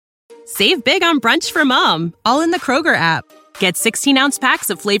Save big on brunch for mom, all in the Kroger app. Get 16-ounce packs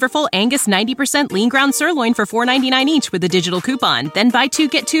of flavorful Angus 90% lean ground sirloin for $4.99 each with a digital coupon. Then buy 2,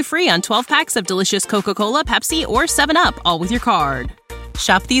 get 2 free on 12 packs of delicious Coca-Cola, Pepsi, or 7-Up, all with your card.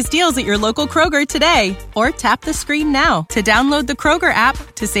 Shop these deals at your local Kroger today, or tap the screen now to download the Kroger app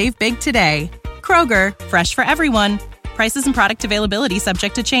to save big today. Kroger, fresh for everyone. Prices and product availability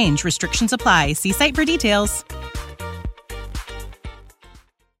subject to change. Restrictions apply. See site for details.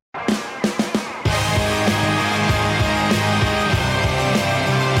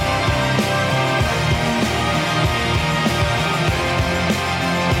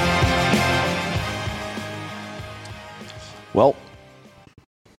 Well,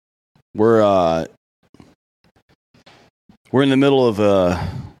 we're in the middle of a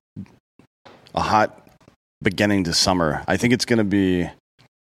hot beginning to summer. I think it's going to be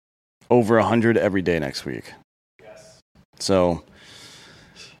over 100 every day next week. Yes. So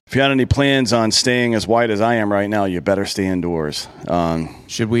if you had any plans on staying as white as I am right now, you better stay indoors.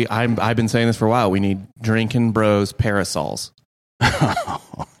 Should we? I've been saying this for a while. We need Drinking Bros parasols.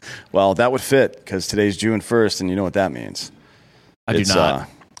 Well, that would fit because today's June 1st, and you know what that means. I do not.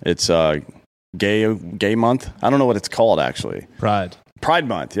 It's gay month. I don't know what it's called actually. Pride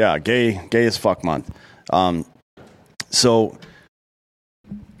month. Yeah, gay as fuck month. So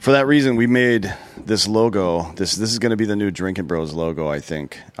for that reason, we made this logo. This is going to be the new Drinking Bros logo, I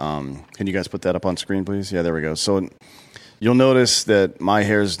think. Can you guys put that up on screen, please? Yeah, there we go. So you'll notice that my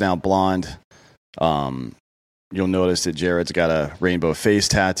hair is now blonde. You'll notice that Jared's got a rainbow face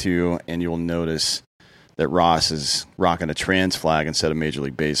tattoo, and you'll notice that Ross is rocking a trans flag instead of Major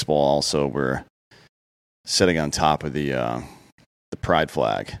League Baseball. Also, we're sitting on top of the pride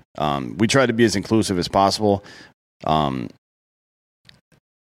flag. We try to be as inclusive as possible. And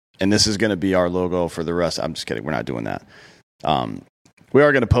this is going to be our logo for the rest. I'm just kidding. We're not doing that. We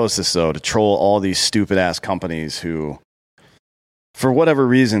are going to post this, though, to troll all these stupid-ass companies who, for whatever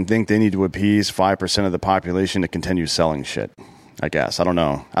reason, think they need to appease 5% of the population to continue selling shit, I guess. I don't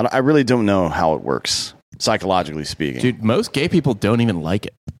know. I really don't know how it works, psychologically speaking. Dude, most gay people don't even like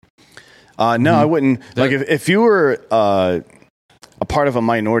it. No, I wouldn't. Like, if you were a part of a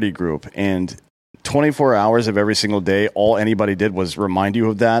minority group and 24 hours of every single day, all anybody did was remind you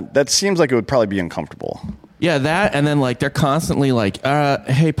of that, that seems like it would probably be uncomfortable. Yeah, that, and then, like, they're constantly like,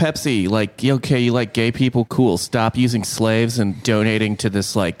 hey, Pepsi, like, okay, you like gay people? Cool. Stop using slaves and donating to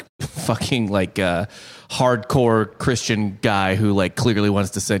this, like, fucking, like, hardcore Christian guy who, like, clearly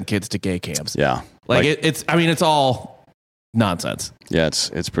wants to send kids to gay camps. Yeah. Like it's all nonsense. Yeah,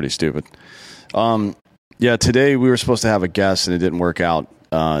 it's pretty stupid. Yeah, today we were supposed to have a guest and it didn't work out.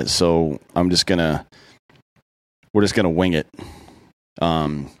 So we're just gonna wing it.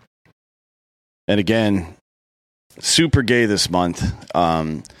 And again, super gay this month.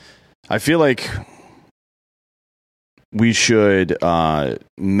 I feel like we should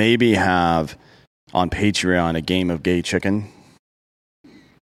maybe have on Patreon a game of gay chicken.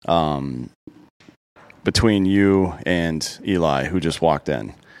 Between you and Eli, who just walked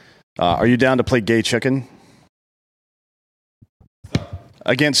in. Are you down to play gay chicken?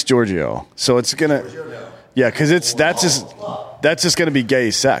 Against Giorgio. So it's gonna, yeah, because that's just gonna be gay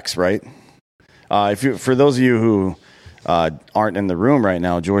sex, right? For those of you who aren't in the room right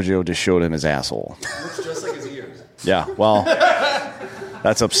now, Giorgio just showed him his asshole. Looks just like his ears. Yeah, well,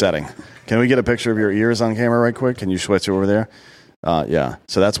 that's upsetting. Can we get a picture of your ears on camera right quick? Can you switch over there? Yeah,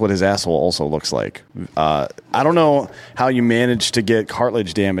 so that's what his asshole also looks like. I don't know how you managed to get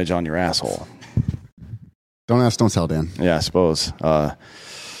cartilage damage on your asshole. Don't ask, don't tell, Dan. Yeah, I suppose.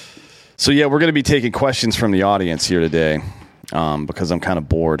 So yeah, we're going to be taking questions from the audience here today because I'm kind of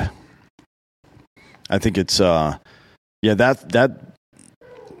bored. I think it's that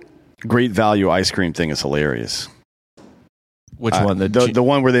Great Value ice cream thing is hilarious. Which one? The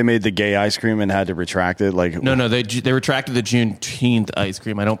one where they made the gay ice cream and had to retract it? Like No, they retracted the Juneteenth ice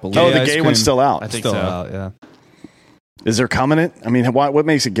cream. I don't believe. Oh, the gay one's still out. I think still so. out, yeah. Is there cum in it? I mean, what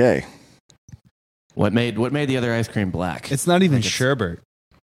makes it gay? What made the other ice cream black? It's not even sherbet.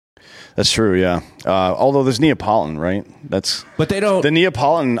 That's true, yeah. Although there's Neapolitan, right? But they don't. The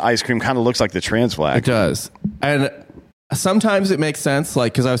Neapolitan ice cream kind of looks like the trans flag. It does, and sometimes it makes sense.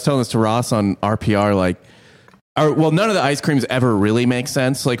 Like, because I was telling this to Ross on RPR, like. Well, none of the ice creams ever really make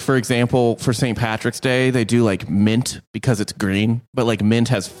sense. Like, for example, for St. Patrick's Day, they do like mint because it's green, but like mint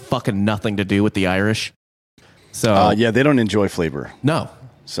has fucking nothing to do with the Irish. So yeah, they don't enjoy flavor. No,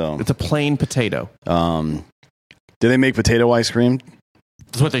 so it's a plain potato. Do they make potato ice cream?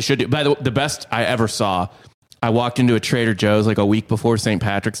 That's what they should do. By the way, the best I ever saw, I walked into a Trader Joe's like a week before St.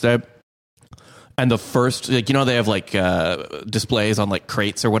 Patrick's Day, and the first, like, you know, they have like displays on like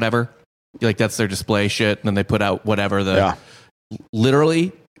crates or whatever. Like that's their display shit. And then they put out whatever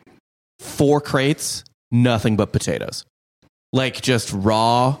literally 4 crates, nothing but potatoes. Like just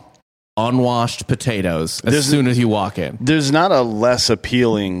raw, unwashed potatoes as soon as you walk in. There's not a less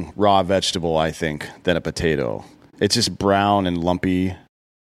appealing raw vegetable, I think, than a potato. It's just brown and lumpy.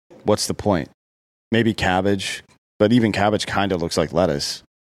 What's the point? Maybe cabbage, but even cabbage kind of looks like lettuce,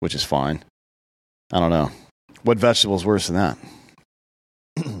 which is fine. I don't know. What vegetable is worse than that?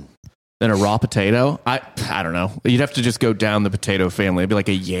 Than a raw potato? I don't know. You'd have to just go down the potato family. It'd be like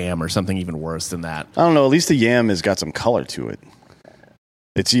a yam or something even worse than that. I don't know. At least the yam has got some color to it.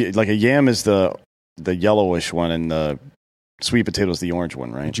 It's like a yam is the yellowish one, and the sweet potato is the orange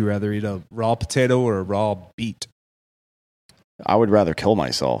one, right? Would you rather eat a raw potato or a raw beet? I would rather kill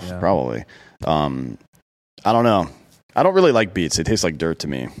myself, probably. I don't know. I don't really like beets. They taste like dirt to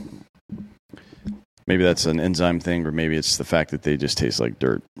me. Maybe that's an enzyme thing, or maybe it's the fact that they just taste like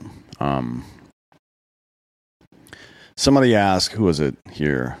dirt. Somebody asked, who was it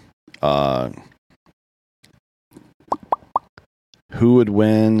here? Who would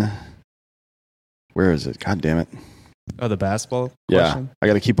win? Where is it? God damn it. Oh, the basketball question? Yeah, I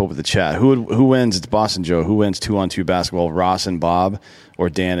got to keep up with the chat. Who wins? It's Boston Joe. Who wins 2-on-2 basketball? Ross and Bob or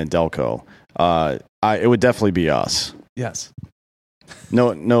Dan and Delco? It would definitely be us. Yes.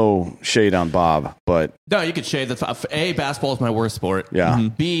 No shade on Bob, but no, you could shade the A, basketball is my worst sport. Yeah. Mm-hmm.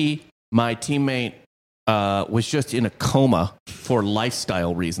 B, my teammate was just in a coma for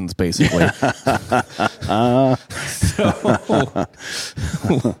lifestyle reasons, basically. So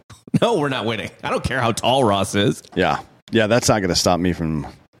no, we're not winning. I don't care how tall Ross is. Yeah, that's not going to stop me from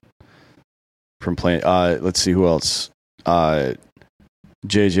playing. Let's see who else.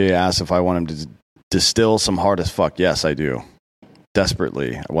 JJ asked if I want him to distill some hard as fuck. Yes, I do.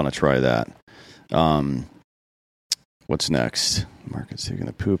 Desperately, I want to try that. What's next? Market's taking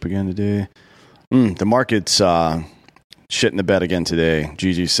a poop again today. The market's shit in the bed again today.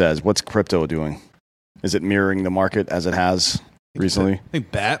 Gigi says, "What's crypto doing? Is it mirroring the market as it has recently?" I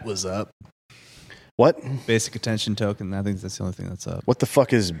think BAT was up. What? Basic attention token. I think that's the only thing that's up. What the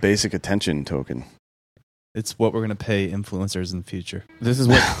fuck is basic attention token? It's what we're going to pay influencers in the future. This is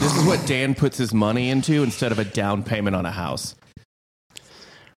what Dan puts his money into instead of a down payment on a house.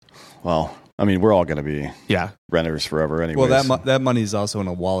 Well, I mean, we're all going to be renters forever anyway. Well, that money is also in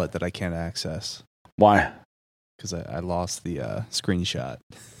a wallet that I can't access. Why? Because I lost the screenshot.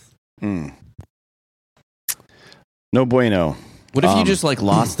 No bueno. What if you just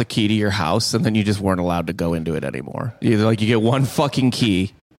lost the key to your house and then you just weren't allowed to go into it anymore? You get one fucking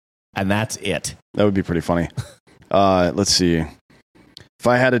key and that's it. That would be pretty funny. Let's see. If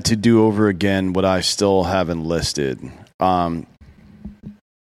I had it to do over again, would I still have enlisted?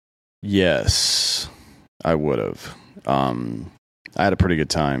 Yes, I would have. I had a pretty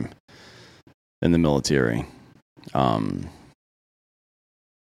good time in the military. But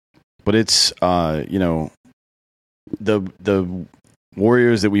it's, the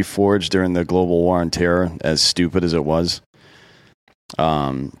warriors that we forged during the global war on terror, as stupid as it was,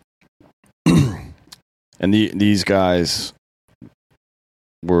 and these guys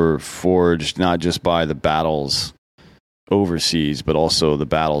were forged not just by the battles overseas, but also the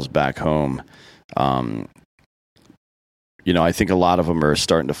battles back home. I think a lot of them are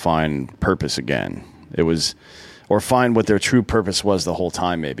starting to find purpose again. Or find what their true purpose was the whole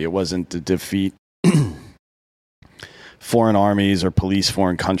time. Maybe it wasn't to defeat foreign armies or police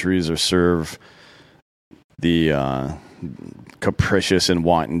foreign countries or serve the capricious and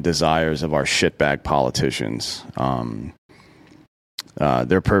wanton desires of our shitbag politicians.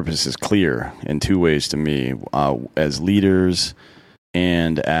 Their purpose is clear in two ways to me, as leaders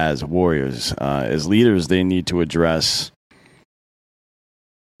and as warriors. As leaders, they need to address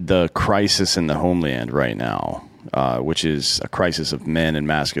the crisis in the homeland right now, which is a crisis of men and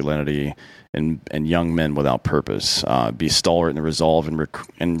masculinity and young men without purpose. Be stalwart in the resolve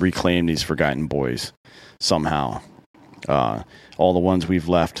and reclaim these forgotten boys somehow. All the ones we've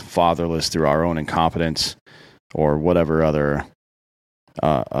left fatherless through our own incompetence or whatever other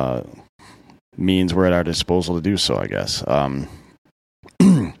means we're at our disposal to do so, I guess.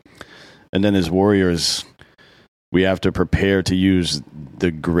 And then as warriors, we have to prepare to use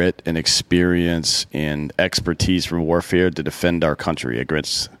the grit and experience and expertise from warfare to defend our country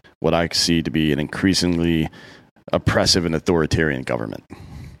against what I see to be an increasingly oppressive and authoritarian government.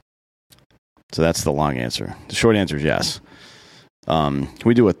 So that's the long answer. The short answer is yes. Can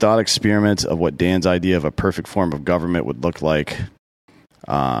we do a thought experiment of what Dan's idea of a perfect form of government would look like?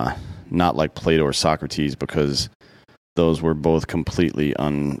 Not like Plato or Socrates, because those were both completely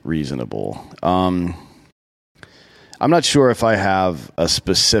unreasonable. I'm not sure if I have a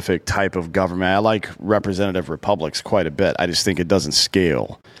specific type of government. I like representative republics quite a bit. I just think it doesn't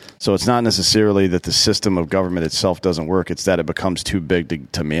scale. So it's not necessarily that the system of government itself doesn't work. It's that it becomes too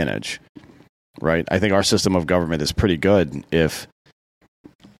big to manage, right? I think our system of government is pretty good if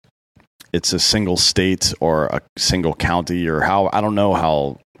it's a single state or a single county or how, I don't know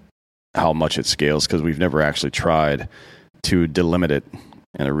how much it scales because we've never actually tried to delimit it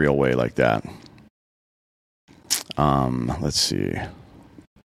in a real way like that. Let's see.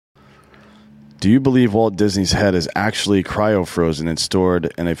 Do you believe Walt Disney's head is actually cryo-frozen and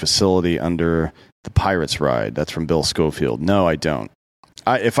stored in a facility under the Pirates ride? That's from Bill Schofield. No, I don't.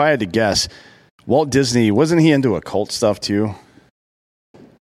 If I had to guess, Walt Disney, wasn't he into occult stuff too?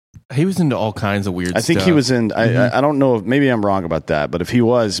 He was into all kinds of weird stuff. I think he was in, I don't know, maybe I'm wrong about that, but if he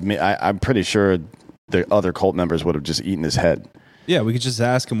was, I'm pretty sure the other cult members would have just eaten his head. Yeah, we could just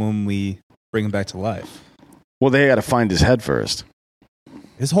ask him when we bring him back to life. Well, they got to find his head first.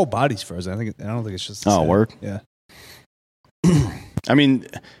 His whole body's frozen. I don't think it's just his head. Word? Yeah. I mean,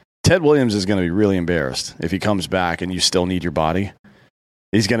 Ted Williams is going to be really embarrassed if he comes back and you still need your body.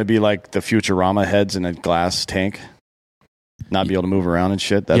 He's going to be like the Futurama heads in a glass tank. Not be able to move around and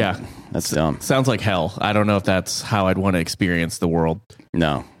shit. That's dumb. Sounds like hell. I don't know if that's how I'd want to experience the world.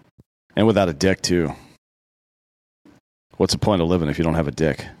 No. And without a dick, too. What's the point of living if you don't have a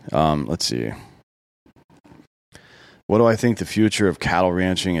dick? Let's see. What do I think the future of cattle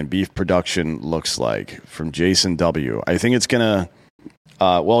ranching and beef production looks like? From Jason W. I think it's going to...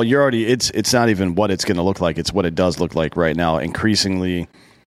 well, it's not even what it's going to look like. It's what it does look like right now. Increasingly,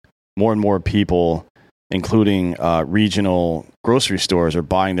 more and more people, including regional grocery stores, are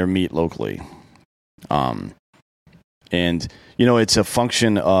buying their meat locally. And, it's a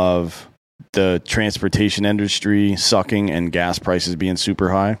function of the transportation industry sucking and gas prices being super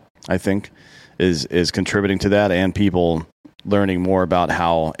high, I think, is contributing to that, and people learning more about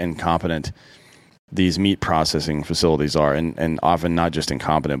how incompetent these meat processing facilities are, and often not just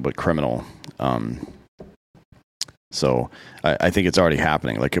incompetent, but criminal. So I think it's already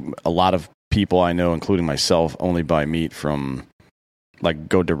happening. Like a lot of people I know, including myself, only buy meat from, like,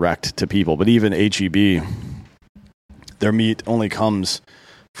 go direct to people. But even H-E-B, their meat only comes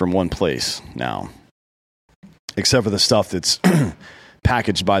from one place now, except for the stuff that's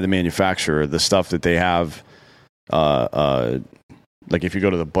packaged by the manufacturer. The stuff that they have, like if you go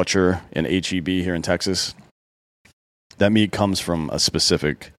to the butcher in H-E-B here in Texas, that meat comes from a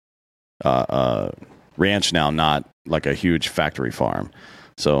specific ranch now, not like a huge factory farm.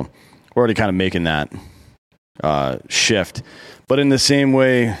 So we're already kind of making that shift. But in the same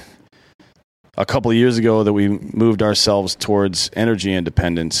way, a couple of years ago that we moved ourselves towards energy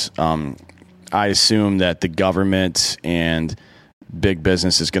independence, I assume that the government and big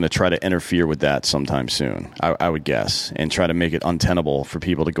business is going to try to interfere with that sometime soon, I would guess, and try to make it untenable for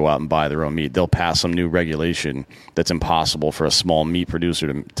people to go out and buy their own meat. They'll pass some new regulation that's impossible for a small meat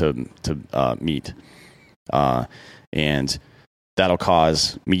producer to meet. And that'll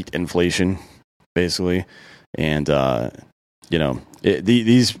cause meat inflation, basically. And, I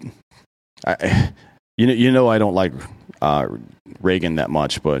don't like Reagan that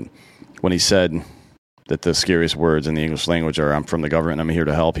much, but when he said that the scariest words in the English language are "I'm from the government, I'm here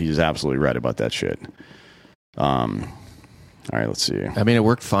to help," he's absolutely right about that shit. All right, let's see. I mean, it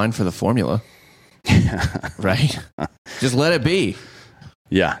worked fine for the formula. Right? Just let it be.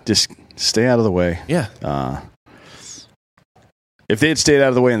 Yeah, just stay out of the way. Yeah. If they had stayed out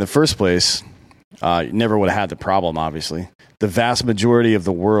of the way in the first place, you never would have had the problem, obviously. The vast majority of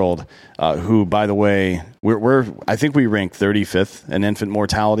the world, who, by the way, I think we rank 35th in infant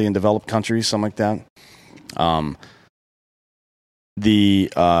mortality in developed countries, something like that. The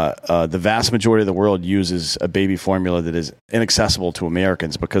vast majority of the world uses a baby formula that is inaccessible to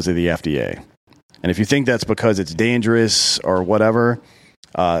Americans because of the FDA. And if you think that's because it's dangerous or whatever,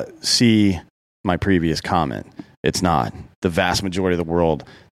 see my previous comment. It's not. The vast majority of the world,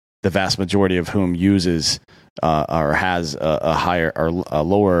 the vast majority of whom uses or has a higher or a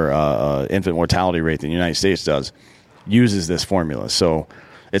lower infant mortality rate than the United States does, uses this formula. So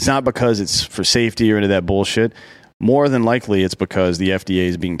it's not because it's for safety or any of that bullshit. More than likely, it's because the FDA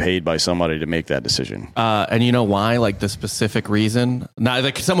is being paid by somebody to make that decision. And you know why? Like the specific reason? Now,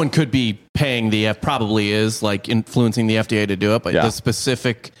 like someone could be paying probably is like influencing the FDA to do it, but the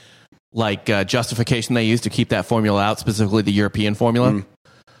specific justification they use to keep that formula out, specifically the European formula,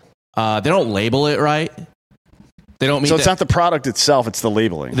 they don't label it right. They don't meet. So it's not the product itself; it's the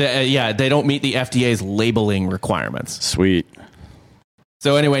labeling. They don't meet the FDA's labeling requirements. Sweet.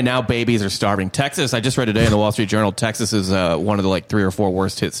 So anyway, now babies are starving. Texas, I just read today in the Wall Street Journal, Texas is one of the 3 or 4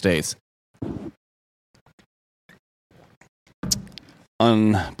 worst hit states.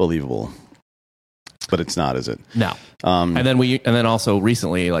 unbelievable. But it's not, is it? No. And then also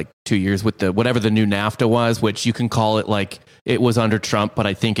recently, like 2 years with the whatever the new NAFTA was, which you can call it like it was under Trump, but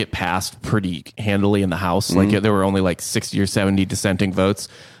I think it passed pretty handily in the House. Like there were only like 60 or 70 dissenting votes.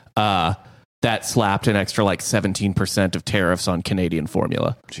 That slapped an extra like 17% of tariffs on Canadian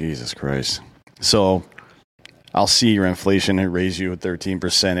formula. Jesus Christ. So I'll see your inflation and raise you a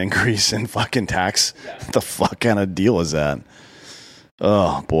 13% increase in fucking tax. What the fuck kind of deal is that?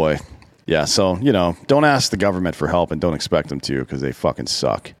 Oh, boy. Yeah, so, don't ask the government for help and don't expect them to because they fucking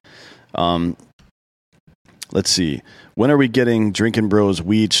suck. Let's see. When are we getting Drinking Bros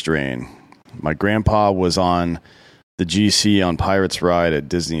weed strain? My grandpa was on the GC on Pirates Ride at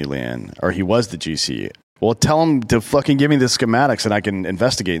Disneyland. Or he was the GC. Well, tell him to fucking give me the schematics and I can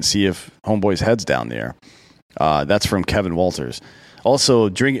investigate and see if Homeboy's head's down there. That's from Kevin Walters. Also,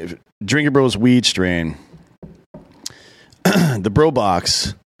 Drinking Bros weed strain. The Bro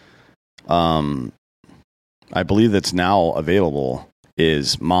Box... I believe that's now available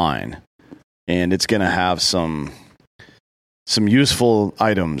is mine, and it's going to have some useful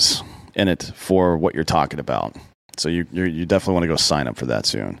items in it for what you're talking about. So you definitely want to go sign up for that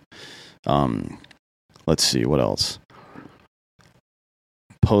soon. Let's see what else.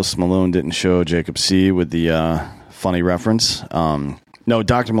 Post Malone didn't show Jacob C with the funny reference. No,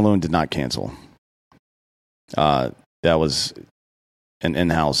 Dr. Malone did not cancel. That was an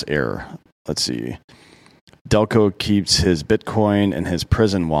in-house error. Let's see. Delco keeps his Bitcoin in his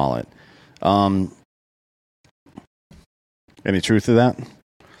prison wallet. Any truth to that?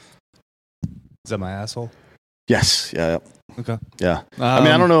 Is that my asshole? Yes. Yeah. Okay. Yeah. I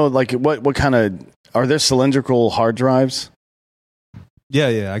mean, I don't know. Like, what kind of are there cylindrical hard drives?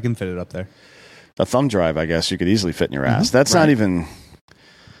 Yeah. I can fit it up there. A thumb drive, I guess you could easily fit in your ass. That's not even.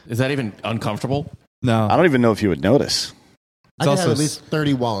 Is that even uncomfortable? No. I don't even know if you would notice. I could have at least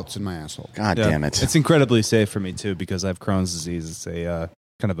 30 wallets in my asshole. God damn it. It's incredibly safe for me, too, because I have Crohn's disease. It's a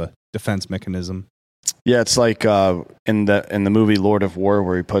kind of a defense mechanism. Yeah, it's like in the movie Lord of War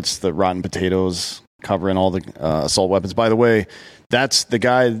where he puts the rotten potatoes covering all the assault weapons. By the way, that's the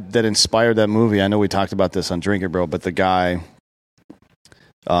guy that inspired that movie. I know we talked about this on Drinker Bro, but the guy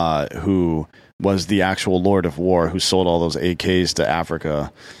who was the actual Lord of War who sold all those AKs to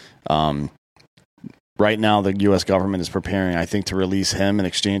Africa. Right now, the U.S. government is preparing, I think, to release him in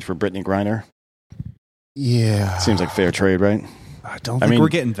exchange for Brittany Griner. Yeah. Seems like fair trade, right? I don't think we're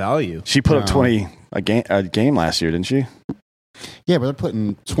getting value. She put up 20 a game last year, didn't she? Yeah, but they're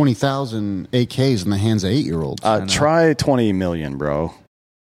putting 20,000 AKs in the hands of 8-year-olds. Try 20 million, bro.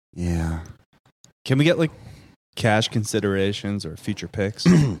 Yeah. Can we get like cash considerations or future picks?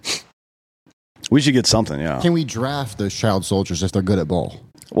 We should get something, yeah. Can we draft those child soldiers if they're good at ball?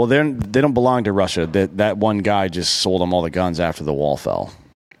 Well, they don't belong to Russia. That one guy just sold them all the guns after the wall fell.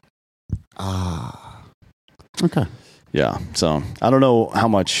 Ah. Okay. Yeah. So I don't know how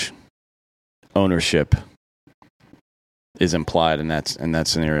much ownership is implied in that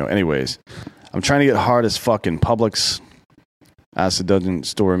scenario. Anyways, I'm trying to get hard as fucking Publix. Ask the dozen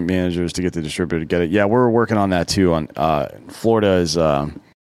store managers to get the distributor to get it. Yeah, we're working on that too. On Florida is on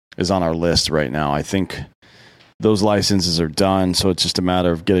our list right now. I think those licenses are done, so it's just a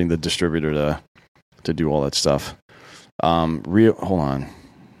matter of getting the distributor to do all that stuff. Hold on,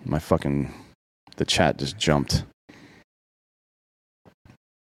 the chat just jumped.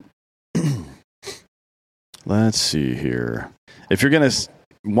 Let's see here. If you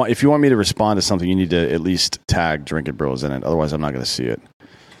want me to respond to something, you need to at least tag Drinking Bros in it. Otherwise, I'm not going to see it.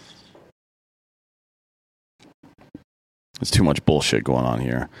 There's too much bullshit going on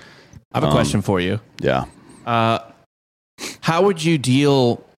here. I have a question for you. Yeah. How would you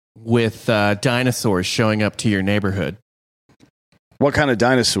deal with dinosaurs showing up to your neighborhood? What kind of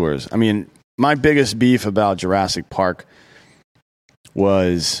dinosaurs? I mean, my biggest beef about Jurassic Park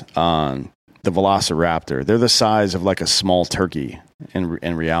was the Velociraptor. They're the size of like a small turkey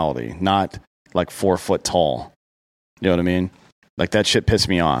in reality, not like 4 foot tall. You know what I mean? Like that shit pissed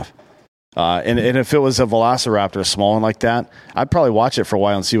me off. And if it was a Velociraptor, a small one like that, I'd probably watch it for a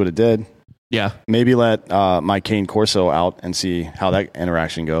while and see what it did. Yeah. Maybe let my Cane Corso out and see how that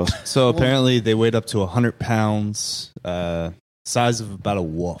interaction goes. So apparently they weighed up to 100 pounds, size of about a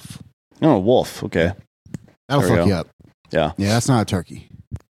wolf. Oh, a wolf. Okay. That'll fuck you up. Yeah. Yeah, that's not a turkey.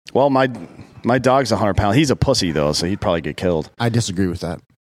 Well, my dog's 100 pounds. He's a pussy, though, so he'd probably get killed. I disagree with that.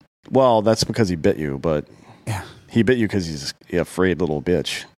 Well, that's because he bit you, but yeah, he bit you because he's an afraid little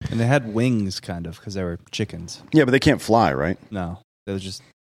bitch. And they had wings, kind of, because they were chickens. Yeah, but they can't fly, right? No, they were just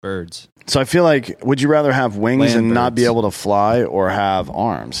birds. So I feel like, would you rather have wings Land and not birds. be able to fly or have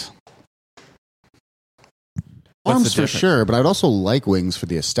arms? What's Arms the for difference? sure, but I'd also like wings for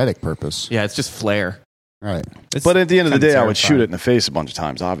the aesthetic purpose. Yeah, it's just flair. Right. But at the end of the kinda day, I would shoot terrifying. it in the face a bunch of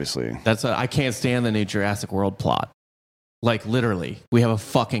times, obviously. I can't stand the new Jurassic World plot. Like, literally, we have a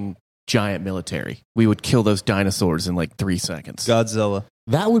fucking giant military. We would kill those dinosaurs in like 3 seconds. Godzilla.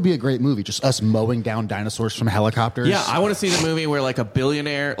 That would be a great movie. Just us mowing down dinosaurs from helicopters. Yeah, I want to see the movie where like a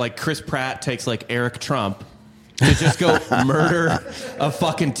billionaire, like Chris Pratt, takes like Eric Trump to just go murder a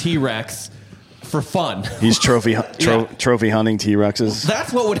fucking T-Rex for fun. He's trophy hunting T-Rexes.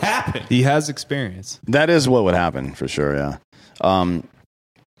 That's what would happen. He has experience. That is what would happen for sure.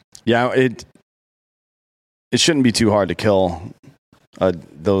 Yeah. It shouldn't be too hard to kill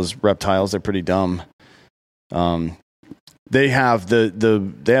those reptiles. They're pretty dumb. They have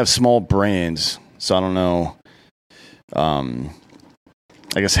they have small brains, so I don't know.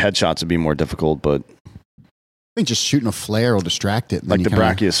 I guess headshots would be more difficult, but I think just shooting a flare will distract it. and then like the you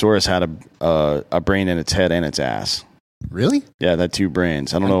kinda- Brachiosaurus had a brain in its head and its ass. Really? Yeah, that 2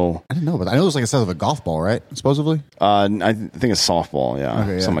 brains. I don't know. I didn't know, but I know it was like the size of a golf ball, right? Supposedly. I think it's softball. Yeah,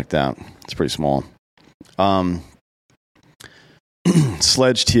 Okay, yeah. something like that. It's pretty small.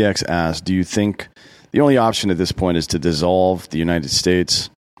 Sledge TX asks, do you think the only option at this point is to dissolve the United States?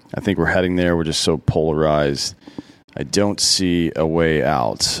 I think we're heading there. We're just so polarized. I don't see a way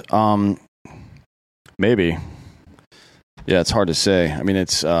out. Maybe. Yeah, it's hard to say. I mean,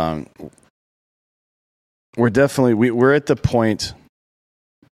 it's we're definitely we're at the point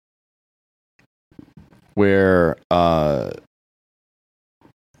where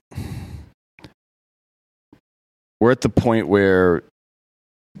we're at the point where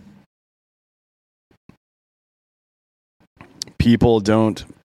people don't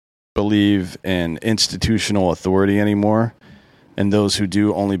believe in institutional authority anymore, and those who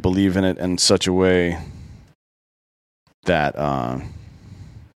do only believe in it in such a way that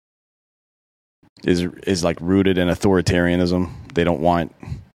is like rooted in authoritarianism. They don't want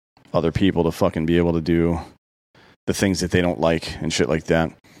other people to fucking be able to do the things that they don't like and shit like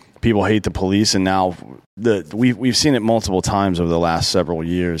that. People hate the police, and now we've seen it multiple times over the last several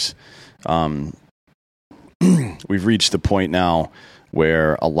years. We've reached the point now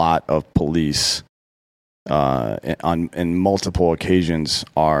where a lot of police, in multiple occasions,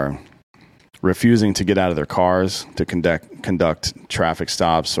 are refusing to get out of their cars to conduct traffic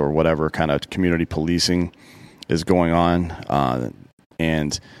stops or whatever kind of community policing is going on,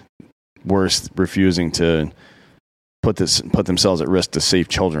 and worse, refusing to put themselves at risk to save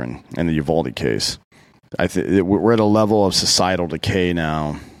children in the Uvalde case. We're at a level of societal decay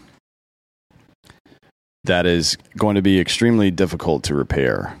now that is going to be extremely difficult to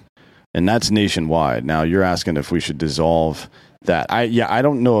repair, and that's nationwide. Now, you're asking if we should dissolve that. I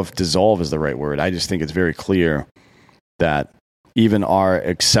don't know if dissolve is the right word. I just think it's very clear that even our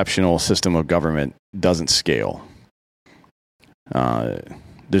exceptional system of government doesn't scale.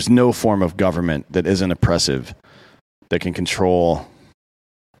 There's no form of government that isn't oppressive that can control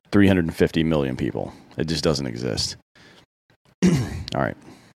 350 million people. It just doesn't exist. All right.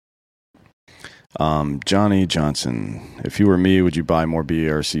 Johnny Johnson, if you were me, would you buy more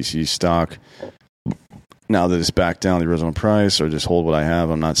BRCC stock now that it's back down the original price, or just hold what I have?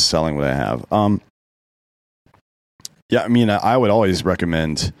 I'm not selling what I have. Yeah, I mean, I would always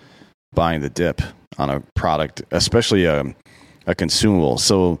recommend buying the dip on a product, especially a consumable.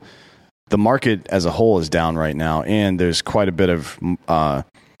 So the market as a whole is down right now, and there's quite a bit of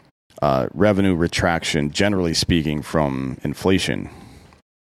revenue retraction, generally speaking, from inflation.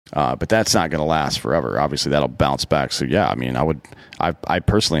 But that's not going to last forever. Obviously, that'll bounce back. So yeah, I mean, I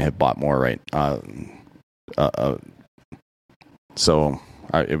personally have bought more, right? So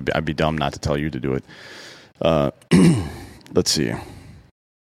I'd be dumb not to tell you to do it. Let's see.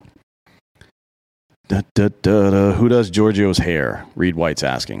 Who does Giorgio's hair? Reed White's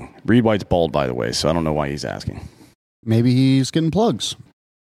asking. Reed White's bald, by the way, so I don't know why he's asking. Maybe he's getting plugs.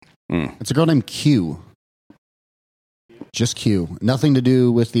 It's a girl named Q. Just Q. Nothing to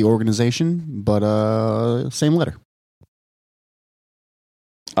do with the organization, but same letter.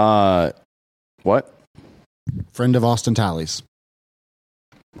 What? Friend of Austin Talley's.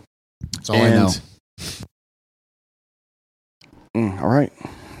 That's all I know. All right.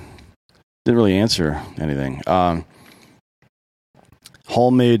 Didn't really answer anything.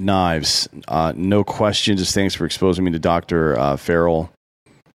 Homemade knives. No question. Just thanks for exposing me to Dr. Farrell.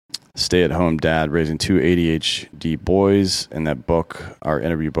 Stay-at-home dad raising 2 ADHD boys. And that book, our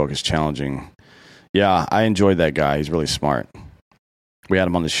interview book, is challenging. Yeah, I enjoyed that guy. He's really smart. We had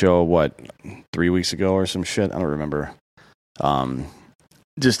him on the show, 3 weeks ago or some shit? I don't remember.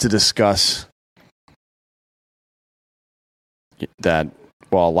 Just to discuss that,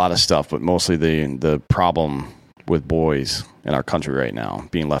 well, a lot of stuff, but mostly the problem with boys in our country right now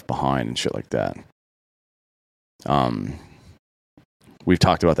being left behind and shit like that. We've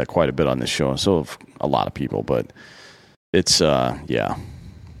talked about that quite a bit on this show, so have a lot of people, but it's yeah.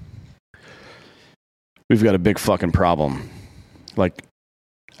 We've got a big fucking problem. Like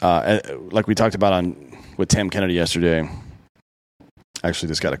we talked about with Tim Kennedy yesterday. Actually,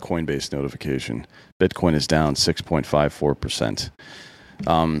 just got a Coinbase notification. Bitcoin is down 6.54%.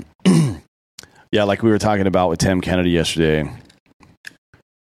 Yeah, like we were talking about with Tim Kennedy yesterday.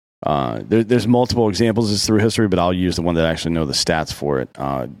 There's multiple examples through history, but I'll use the one that I actually know the stats for it.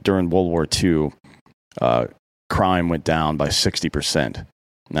 During World War II, crime went down by 60%.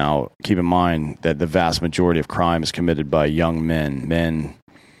 Now, keep in mind that the vast majority of crime is committed by young men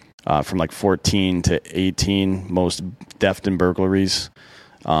from like 14 to 18, most theft and burglaries.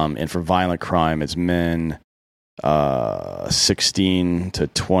 And for violent crime, it's men 16 to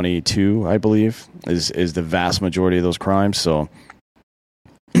 22, I believe, is the vast majority of those crimes. So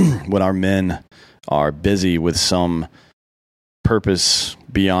when our men are busy with some purpose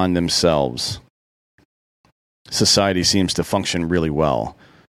beyond themselves, society seems to function really well.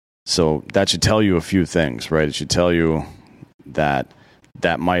 So that should tell you a few things, right? It should tell you that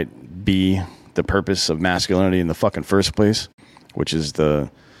might be the purpose of masculinity in the fucking first place, which is the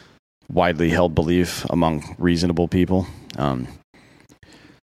widely held belief among reasonable people.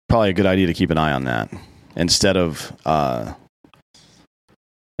 Probably a good idea to keep an eye on that instead of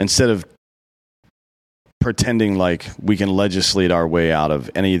pretending like we can legislate our way out of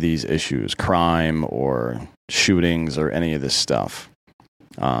any of these issues, crime or shootings or any of this stuff,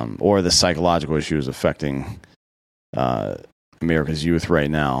 or the psychological issues affecting America's youth right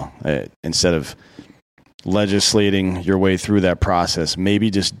now. Instead of legislating your way through that process,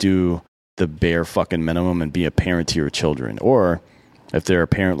 maybe just do the bare fucking minimum and be a parent to your children. Or if there are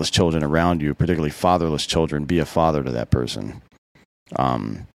parentless children around you, particularly fatherless children, be a father to that person.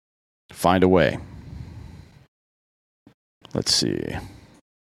 Find a way. Let's see.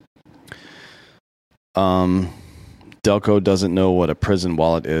 Delco doesn't know what a prison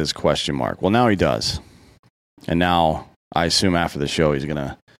wallet is, ? Well, now he does. And now I assume after the show he's going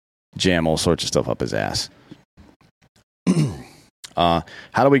to jam all sorts of stuff up his ass. How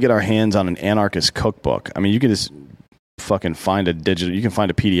do we get our hands on an anarchist cookbook? I mean, you can just fucking find you can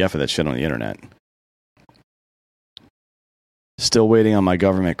find a PDF of that shit on the internet. Still waiting on my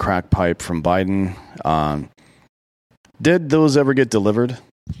government crack pipe from Biden. Did those ever get delivered?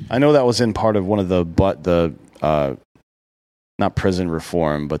 I know that was in part of one of the not prison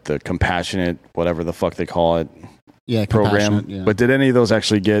reform, but the compassionate, whatever the fuck they call it, program. Yeah. But did any of those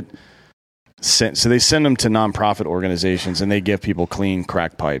actually get sent? So they send them to nonprofit organizations, and they give people clean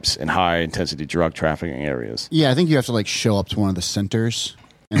crack pipes in high-intensity drug trafficking areas. Yeah, I think you have to like show up to one of the centers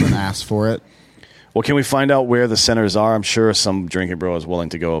and then ask for it. Well, can we find out where the centers are? I'm sure some drinking bro is willing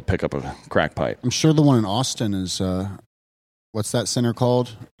to go pick up a crack pipe. I'm sure the one in Austin is, what's that center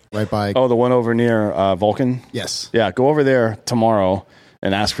called? Right by... Oh, the one over near Vulcan? Yes. Yeah, go over there tomorrow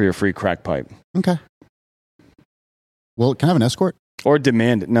and ask for your free crack pipe. Okay. Well, can I have an escort? Or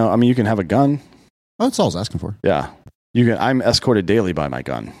demand it. No, I mean, you can have a gun. Oh, that's all I was asking for. Yeah. You can. I'm escorted daily by my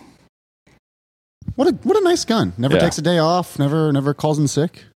gun. What a nice gun. Never takes a day off, never calls in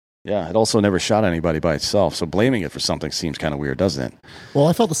sick. Yeah, it also never shot anybody by itself, so blaming it for something seems kind of weird, doesn't it? Well,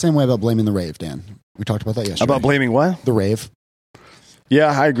 I felt the same way about blaming the rave, Dan. We talked about that yesterday. About blaming what? The rave. Yeah,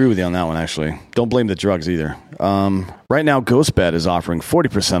 I agree with you on that one, actually. Don't blame the drugs either. Right now, GhostBed is offering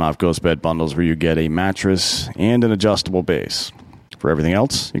 40% off GhostBed bundles where you get a mattress and an adjustable base. For everything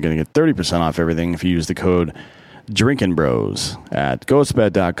else, you're going to get 30% off everything if you use the code DrinkinBros at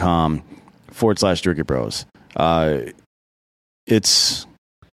ghostbed.com/DrinkinBros. It's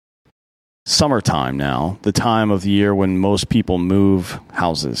summertime now, the time of the year when most people move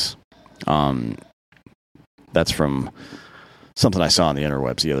houses. That's from something I saw on the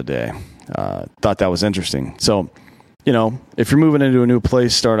interwebs the other day. Thought that was interesting. So, if you're moving into a new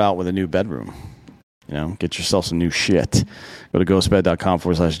place, start out with a new bedroom. Get yourself some new shit. Go to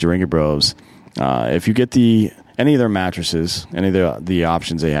ghostbed.com/DrinkinBros. If you get any of their mattresses, any of the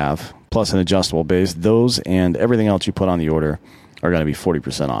options they have, plus an adjustable base, those and everything else you put on the order are going to be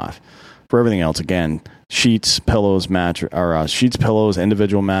 40% off. For everything else, again, sheets, pillows, sheets, pillows,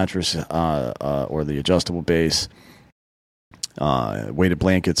 individual mattress, or the adjustable base, weighted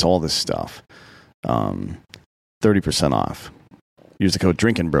blankets, all this stuff, 30% off. Use the code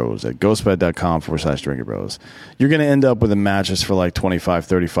DrinkinBros at ghostbed.com/DrinkinBros. You're going to end up with a mattress for like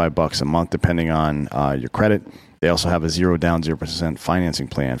 $25-$35 a month, depending on your credit. They also have a 0 down, 0% financing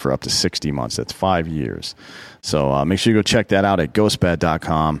plan for up to 60 months. That's 5 years. So make sure you go check that out at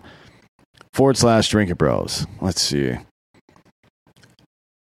ghostbed.com. /Drink It Bros. Let's see.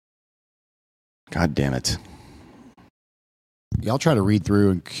 God damn it. Yeah, I'll try to read through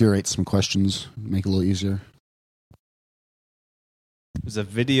and curate some questions, make it a little easier. There's a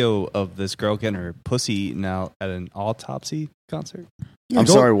video of this girl getting her pussy eaten out at an autopsy concert. Yeah, I'm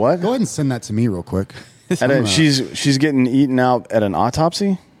sorry, what? Go ahead and send that to me real quick. She's getting eaten out at an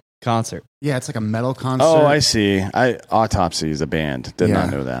autopsy? Concert. Yeah, it's like a metal concert. Oh, I see. Autopsy is a band. Did not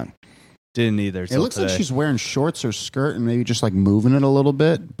know that. Didn't either. It looks like she's wearing shorts or skirt and maybe just like moving it a little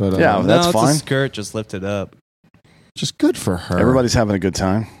bit. But yeah, that's it's fine. A skirt, just lift it up. Just good for her. Everybody's having a good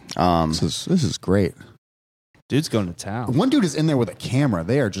time. This is great. Dude's going to town. One dude is in there with a camera.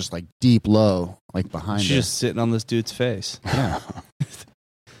 They are just like deep low, like behind. She's just sitting on this dude's face. Yeah.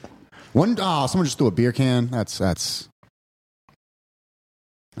 Someone just threw a beer can. That's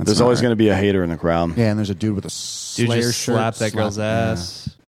There's always going to be a hater in the crowd. Yeah, and there's a dude with a Dude Slayer just shirt. slapped that girl's ass.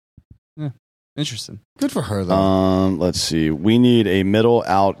 Yeah. Interesting. Good for her, though. Let's see. We need a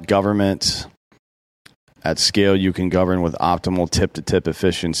middle-out government at scale you can govern with optimal tip-to-tip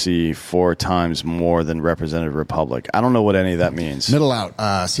efficiency 4 times more than representative republic. I don't know what any of that means. Middle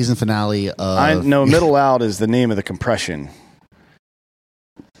out. Season finale of... I know middle out is the name of the compression.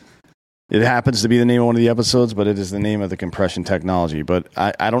 It happens to be the name of one of the episodes, but it is the name of the compression technology. But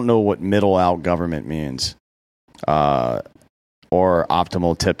I don't know what middle out government means. Or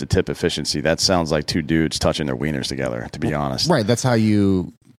optimal tip-to-tip efficiency. That sounds like 2 dudes touching their wieners together, to be honest. Right, that's how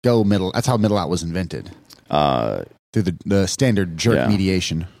you go middle. That's how middle out was invented. Through the standard jerk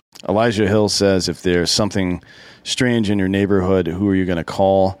mediation. Elijah Hill says, if there's something strange in your neighborhood, who are you going to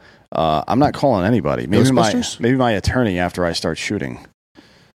call? I'm not calling anybody. Maybe my attorney after I start shooting.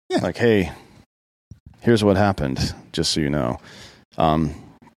 Yeah. Like, hey, here's what happened, just so you know.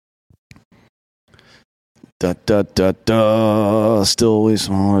 Still way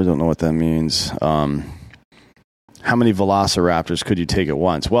smaller. Don't know what that means. How many velociraptors could you take at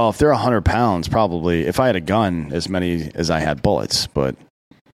once? Well, if they're 100 pounds, probably. If I had a gun, as many as I had bullets. But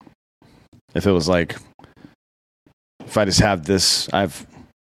if it was like, if I just have this, hang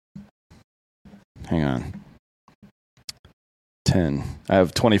on. 10. I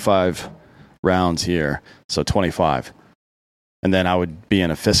have 25 rounds here, so 25. And then I would be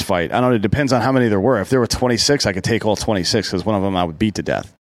in a fist fight. I don't know, it depends on how many there were. If there were 26, I could take all 26 because one of them I would beat to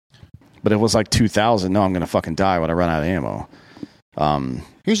death. But if it was like 2,000, no, I'm going to fucking die when I run out of ammo.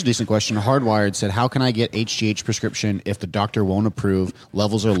 Here's a decent question. Hardwired said, how can I get HGH prescription if the doctor won't approve?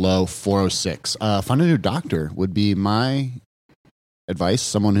 Levels are low, 406. Find a new doctor would be my advice.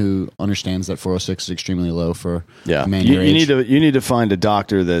 Someone who understands that 406 is extremely low for a man your age. You need to find a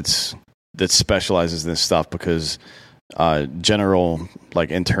doctor that specializes in this stuff because general like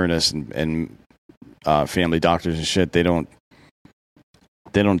internists and family doctors and shit, they don't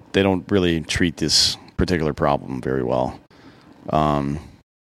really treat this particular problem very well.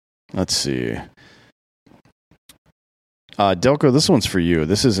 Let's see. Delco, this one's for you.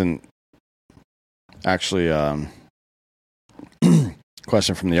 This isn't actually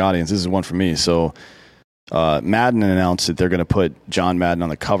question from the audience. This is one for me. So Madden announced that they're going to put John Madden on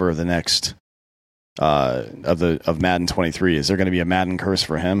the cover of the next of Madden 23. Is there going to be a Madden curse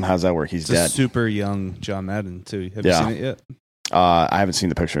for him? How's that work? He's dead. Super young John Madden too. Have you seen it yet? I haven't seen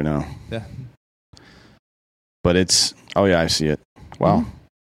the picture. No. Yeah. But it's I see it. Wow.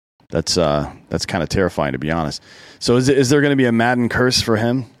 That's kind of terrifying, to be honest. So is there going to be a Madden curse for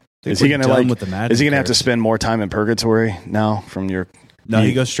him? Is he going to have to spend more time in purgatory now from your? No,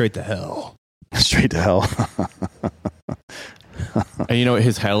 he goes straight to hell. Straight to hell. And you know what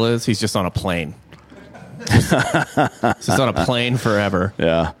his hell is? He's just on a plane. He's just on a plane forever.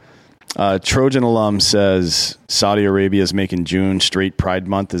 Yeah. Trojan alum says Saudi Arabia is making June straight Pride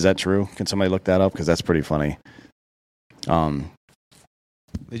Month. Is that true? Can somebody look that up? Because that's pretty funny.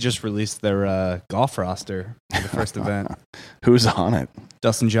 They just released their golf roster for the first event. Who's on it?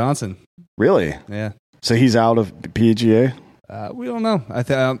 Dustin Johnson. Really? Yeah. So he's out of PGA? We don't know.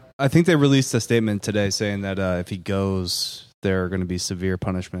 I think they released a statement today saying that if he goes, there are going to be severe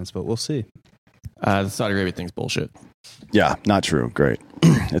punishments, but we'll see. The Saudi Arabia thing's bullshit. Yeah, not true. Great.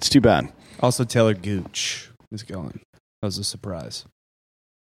 It's too bad. Also, Taylor Gooch is going. That was a surprise.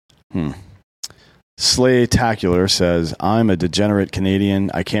 Slaytacular says, I'm a degenerate Canadian.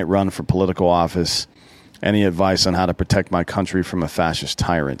 I can't run for political office. Any advice on how to protect my country from a fascist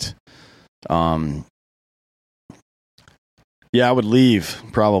tyrant? Yeah, I would leave,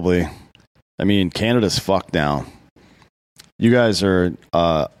 probably. I mean, Canada's fucked now. You guys are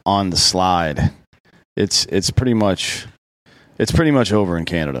on the slide. It's pretty much over in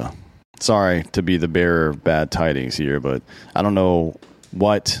Canada. Sorry to be the bearer of bad tidings here, but I don't know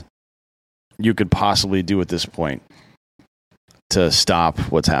what you could possibly do at this point to stop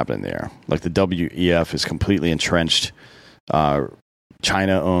what's happening there. Like the WEF is completely entrenched.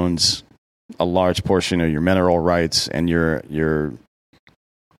 China owns a large portion of your mineral rights, and the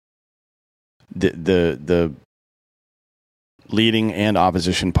leading and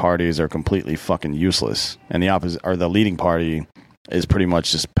opposition parties are completely fucking useless. And the leading party is pretty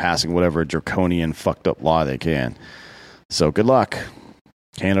much just passing whatever draconian fucked up law they can. So good luck,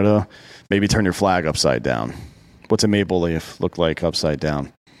 Canada. Maybe turn your flag upside down. What's a maple leaf look like upside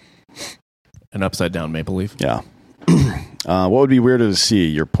down? An upside down maple leaf. Yeah. What would be weirder to see,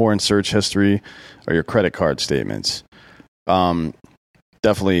 your porn search history or your credit card statements?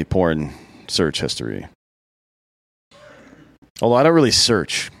 Definitely porn search history. Although I don't really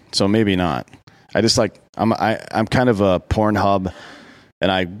search, so maybe not. I just I'm kind of a Pornhub,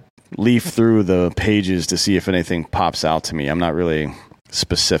 and I leaf through the pages to see if anything pops out to me. I'm not really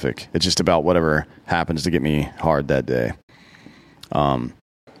specific. It's just about whatever happens to get me hard that day.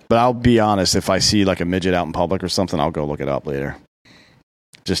 But I'll be honest, if I see like a midget out in public or something, I'll go look it up later,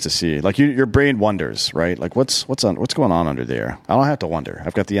 just to see. Like your brain wonders, right? Like what's going on under there? I don't have to wonder.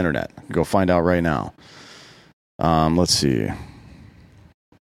 I've got the internet. I can go find out right now. Let's see.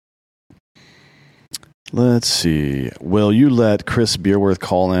 Will you let Chris Beerworth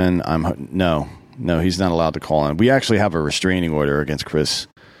call in? No, he's not allowed to call in. We actually have a restraining order against Chris.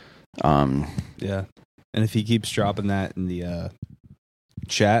 Yeah, and if he keeps dropping that in the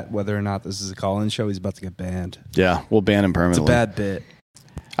chat, whether or not this is a call-in show, he's about to get banned. Yeah, we'll ban him permanently. It's a bad bit.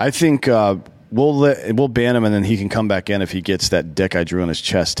 I think we'll ban him, and then he can come back in if he gets that dick I drew on his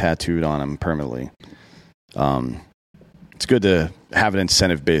chest tattooed on him permanently. It's good to have an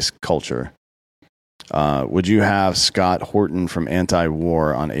incentive-based culture. Would you have Scott Horton from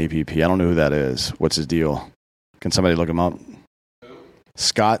Anti-War on APP? I don't know who that is. What's his deal? Can somebody look him up?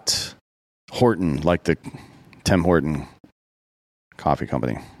 Scott Horton, like the Tim Horton coffee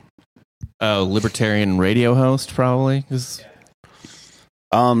company. Oh, libertarian radio host, probably.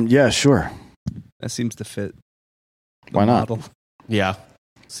 Yeah, sure. That seems to fit. Why not? Model. Yeah,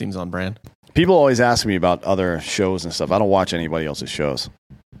 seems on brand. People always ask me about other shows and stuff. I don't watch anybody else's shows,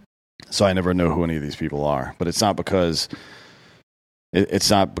 so I never know who any of these people are. But it's not because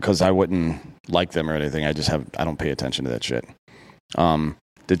I wouldn't like them or anything. I don't pay attention to that shit.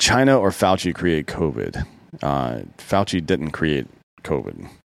 Did China or Fauci create COVID? Fauci didn't create COVID,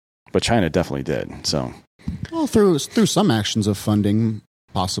 but China definitely did. So, well, through some actions of funding,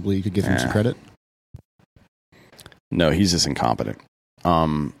 possibly you could give him some credit. No, he's just incompetent.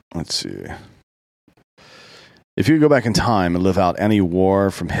 Let's see. If you could go back in time and live out any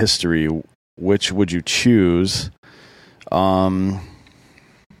war from history, which would you choose? Man,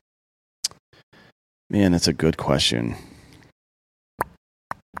 that's a good question.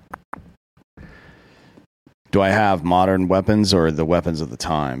 Do I have modern weapons or the weapons of the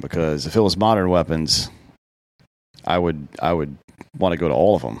time? Because if it was modern weapons, I would want to go to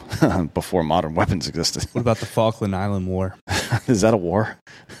all of them before modern weapons existed. What about the Falkland Island War? Is that a war?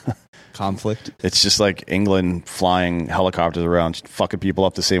 Conflict? It's just like England flying helicopters around, fucking people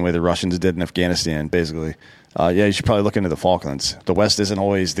up the same way the Russians did in Afghanistan, basically. Yeah, you should probably look into the Falklands. The West isn't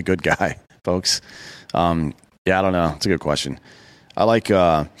always the good guy, folks. Yeah, I don't know. It's a good question. I like...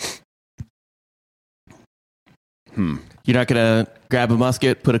 You're not going to grab a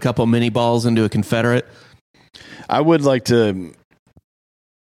musket, put a couple mini balls into a Confederate? I would like to...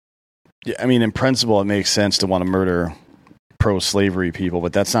 I mean, in principle, it makes sense to want to murder pro-slavery people,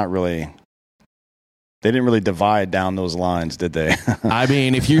 but that's not really... They didn't really divide down those lines, did they? I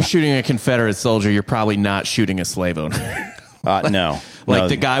mean, if you're shooting a Confederate soldier, you're probably not shooting a slave owner. No. Like No.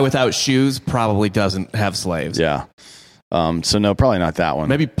 the guy without shoes probably doesn't have slaves. Yeah. So no, probably not that one.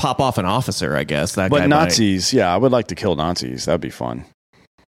 Maybe pop off an officer, I guess. That But guy Nazis, yeah, I would like to kill Nazis. That'd be fun.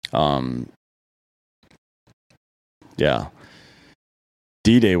 Yeah.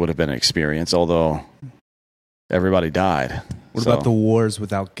 D-Day would have been an experience, although everybody died. What about the wars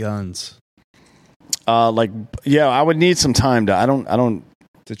without guns? I would need some time to.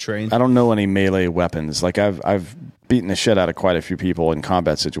 To train? I don't know any melee weapons. Like I've beaten the shit out of quite a few people in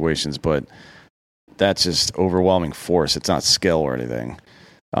combat situations, but that's just overwhelming force. It's not skill or anything.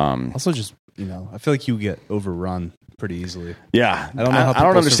 Also, just I feel like you get overrun pretty easily. Yeah, I don't know how I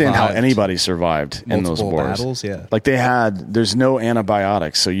don't understand how survived anybody survived in those multiple wars. battles. Yeah, Like there's no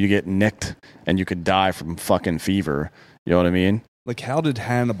antibiotics, so you get nicked and you could die from fucking fever. You know what I mean? like how did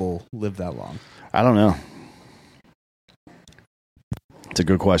Hannibal live that long? I don't know. It's a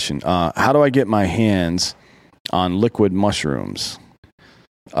good question. How do I get my hands on liquid mushrooms?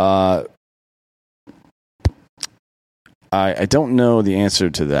 I don't know the answer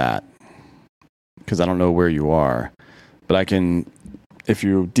to that. because I don't know where you are. But I can, if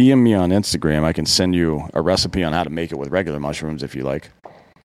you DM me on Instagram, I can send you a recipe on how to make it with regular mushrooms if you like.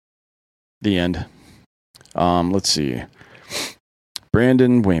 The end. Let's see.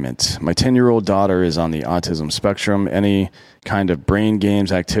 Brandon Wayment. My 10-year-old daughter is on the autism spectrum. Any kind of brain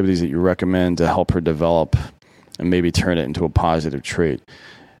games, activities that you recommend to help her develop and maybe turn it into a positive trait?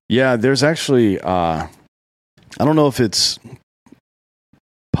 Yeah, there's actually, I don't know if it's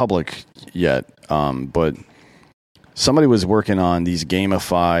public yet, but somebody was working on these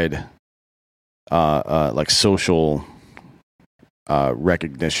gamified, like social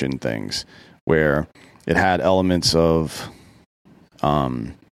recognition things where it had elements of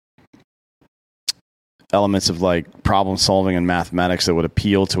like problem solving and mathematics that would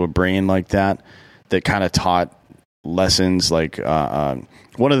appeal to a brain like that kind of taught lessons. Like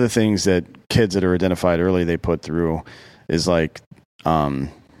one of the things that kids that are identified early they put through is like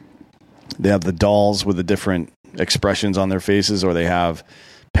they have the dolls with the different expressions on their faces, or they have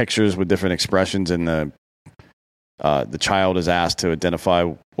pictures with different expressions, and the child is asked to identify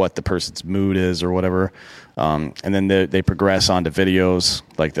what the person's mood is or whatever. And then they progress onto videos.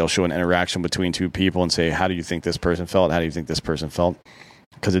 Like they'll show an interaction between two people and say, how do you think this person felt? How do you think this person felt?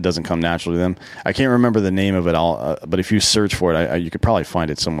 Because it doesn't come naturally to them. I can't remember the name of it all, but if you search for it, you could probably find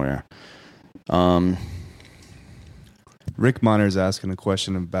it somewhere. Rick Miner's asking a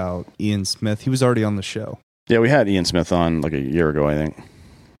question about Ian Smith. He was already on the show. Yeah, we had Ian Smith on like a year ago, I think.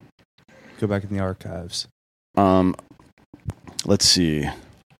 Go back in the archives. Let's see.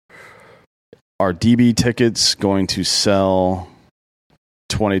 Are DB tickets going to sell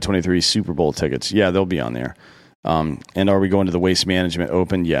 2023 Super Bowl tickets? Yeah, they'll be on there. And are we going to the Waste Management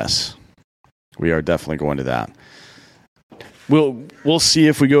Open? Yes, we are definitely going to that. We'll see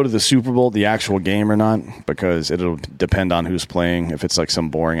if we go to the Super Bowl, the actual game or not, because it'll depend on who's playing. If it's like some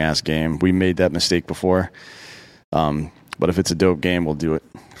boring ass game, we made that mistake before. But if it's a dope game, we'll do it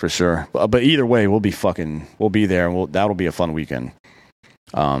for sure. But either way, we'll be there, and that'll be a fun weekend.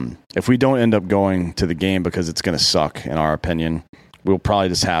 If we don't end up going to the game because it's going to suck, in our opinion, we'll probably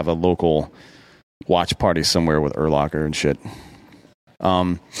just have a local watch party somewhere with Urlacher and shit.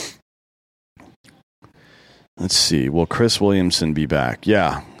 Let's see. Will Chris Williamson be back?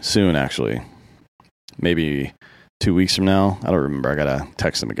 Yeah, soon, actually. Maybe 2 weeks from now. I don't remember. I got to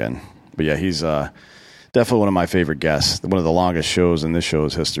text him again. But yeah, he's definitely one of my favorite guests. One of the longest shows in this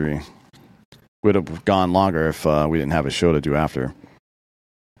show's history. Would have gone longer if we didn't have a show to do after.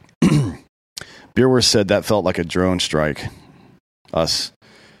 Beerworth said that felt like a drone strike. Us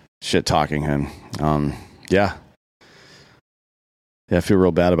shit-talking him. Yeah. Yeah, I feel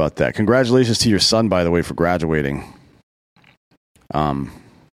real bad about that. Congratulations to your son, by the way, for graduating. That's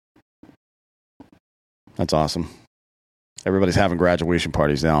awesome. Everybody's having graduation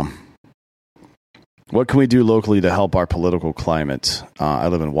parties now. What can we do locally to help our political climate? I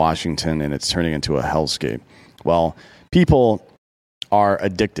live in Washington, and it's turning into a hellscape. Well, people are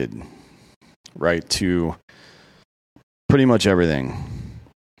addicted, right, to pretty much everything.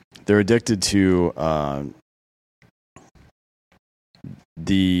 They're addicted to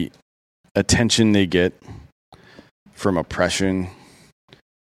the attention they get from oppression.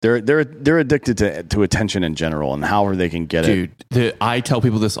 They're addicted to attention in general, and however they can get it. Dude, I tell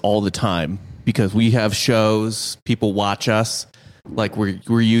people this all the time because we have shows, people watch us, like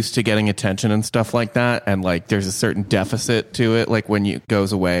we're used to getting attention and stuff like that, and like there's a certain deficit to it. Like when it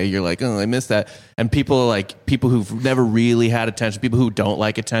goes away, you're like, oh, I miss that. And people who've never really had attention, people who don't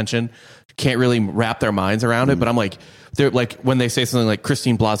like attention, can't really wrap their minds around it. But I'm like, they're like, when they say something like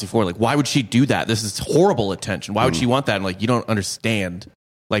Christine Blasey Ford, like, why would she do that? This is horrible attention. Why would she want that? And like, you don't understand.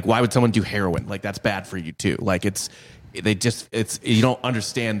 Like, why would someone do heroin? Like, that's bad for you too. Like, you don't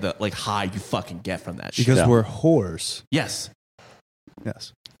understand the like high you fucking get from that shit. Because we're whores. Yes.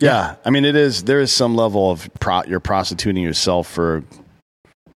 Yes. Yeah. I mean, there is some level of you're prostituting yourself for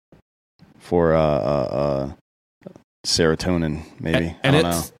serotonin, maybe. And I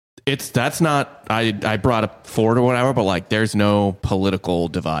don't know. That's not, I brought up Ford or whatever, but like there's no political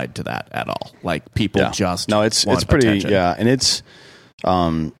divide to that at all. Like people just no, it's pretty attention. Yeah, and it's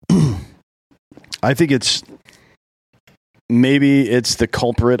I think it's maybe it's the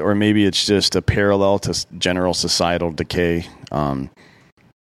culprit, or maybe it's just a parallel to general societal decay.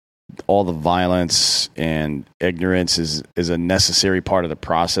 All the violence and ignorance is a necessary part of the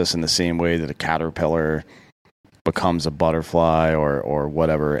process, in the same way that a caterpillar becomes a butterfly or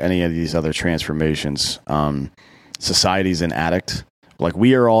whatever, any of these other transformations. Society's an addict. Like,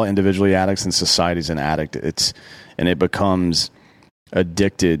 we are all individually addicts, and society's an addict. It becomes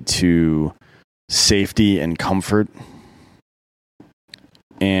addicted to safety and comfort.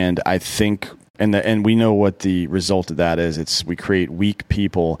 And I think and we know what the result of that is. We create weak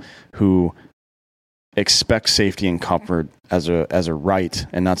people who expect safety and comfort as a right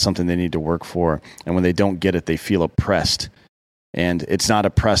and not something they need to work for. And when they don't get it, they feel oppressed. And it's not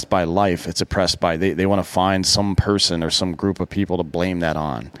oppressed by life. It's oppressed by they want to find some person or some group of people to blame that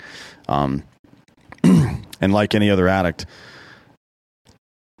on. And like any other addict,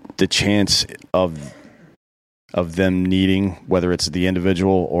 the chance of them needing, whether it's the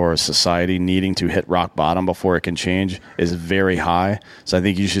individual or society needing to hit rock bottom before it can change, is very high. So I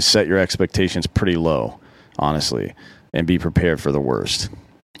think you should set your expectations pretty low, honestly, and be prepared for the worst.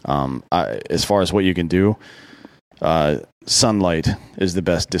 As far as what you can do, sunlight is the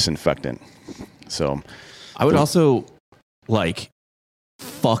best disinfectant. So I would also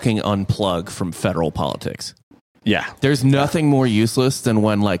fucking unplug from federal politics. Yeah. There's nothing more useless than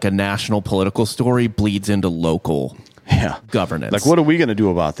when a national political story bleeds into local governance. Like, what are we going to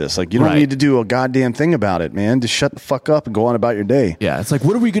do about this? Like, you don't need to do a goddamn thing about it, man. Just shut the fuck up and go on about your day. Yeah, it's like,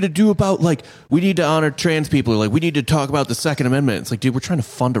 what are we going to do about, we need to honor trans people. Or, we need to talk about the Second Amendment. It's like, dude, we're trying to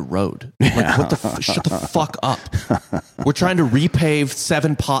fund a road. Shut the fuck up. We're trying to repave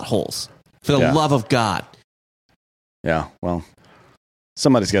 7 potholes. For the love of God. Yeah, well,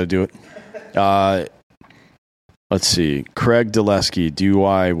 somebody's got to do it. Let's see. Craig Dulesky, do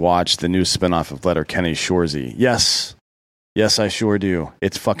I watch the new spinoff of Letterkenny Shoresy? Yes. Yes, I sure do.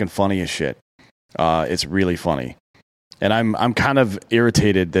 It's fucking funny as shit. It's really funny. And I'm kind of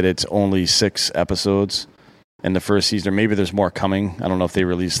irritated that it's only 6 episodes in the first season. Or maybe there's more coming. I don't know if they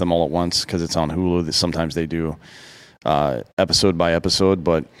release them all at once because it's on Hulu. Sometimes they do episode by episode.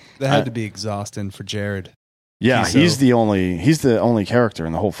 But that had to be exhausting for Jared. Yeah, he's the only character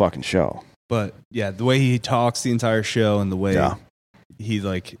in the whole fucking show. But yeah, the way he talks the entire show and the way he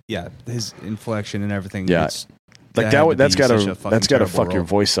his inflection and everything. Yeah, that's got to fuck your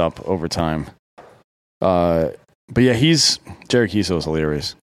voice up over time. But yeah, Jared Kiso's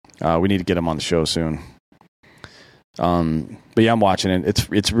hilarious. We need to get him on the show soon. But yeah, I'm watching it.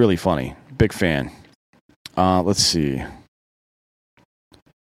 It's really funny. Big fan. Let's see.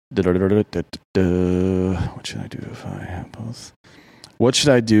 What should I do if I have both? What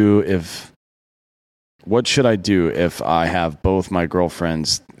should I do if I have both my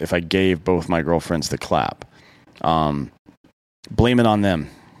girlfriends, if I gave both my girlfriends the clap? Blame it on them.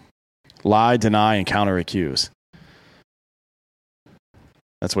 Lie, deny, and counter-accuse.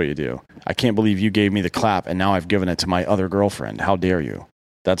 That's what you do. I can't believe you gave me the clap and now I've given it to my other girlfriend. How dare you?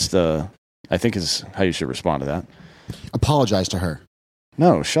 I think is how you should respond to that. Apologize to her.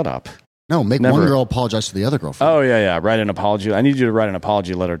 No, shut up. No, make one girl apologize to the other girlfriend. Oh, yeah. Write an apology. I need you to write an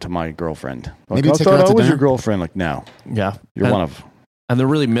apology letter to my girlfriend. Maybe take her out to dinner. Was your girlfriend? No. Yeah. You're one of... And they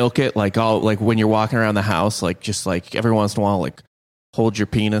really milk it, when you're walking around the house, just every once in a while, hold your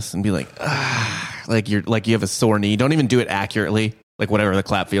penis and be like you have a sore knee. Don't even do it accurately, whatever the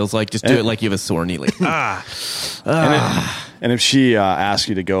clap feels like. Just do it like you have a sore knee. And if she asks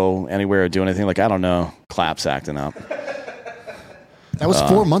you to go anywhere or do anything, I don't know, claps acting up. That was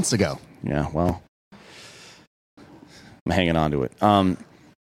 4 months ago. Yeah, well, I'm hanging on to it.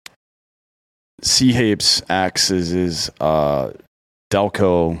 C-Hapes is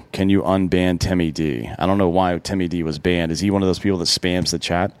Delco, can you unban Timmy D? I don't know why Timmy D was banned. Is he one of those people that spams the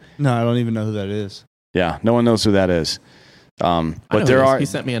chat? No, I don't even know who that is. Yeah, no one knows who that is. But he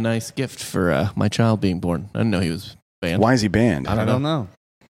sent me a nice gift for my child being born. I didn't know he was banned. Why is he banned? I don't know.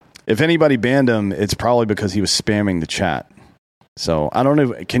 If anybody banned him, it's probably because he was spamming the chat. So I don't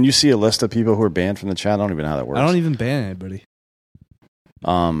know. Can you see a list of people who are banned from the chat? I don't even know how that works. I don't even ban anybody.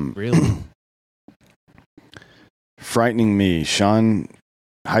 Really? Frightening me. Sean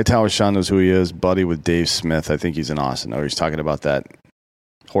Hightower. Sean knows who he is. Buddy with Dave Smith. I think he's in Austin. Oh, he's talking about that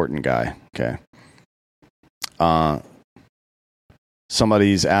Horton guy. Okay.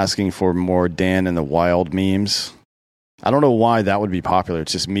 Somebody's asking for more Dan in the Wild memes. I don't know why that would be popular.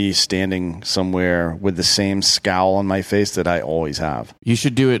 It's just me standing somewhere with the same scowl on my face that I always have. You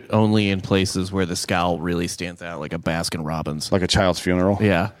should do it only in places where the scowl really stands out, like a Baskin Robbins. Like a child's funeral?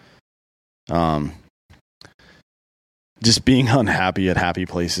 Yeah. Just being unhappy at happy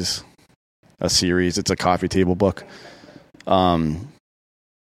places. A series. It's a coffee table book.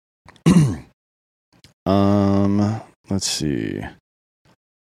 Let's see.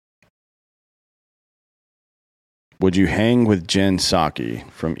 Would you hang with Jen Psaki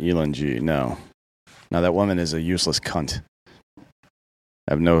from Elon G? No. Now that woman is a useless cunt. I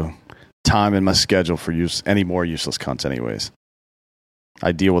have no time in my schedule for any more useless cunts anyways.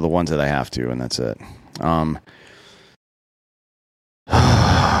 I deal with the ones that I have to, and that's it.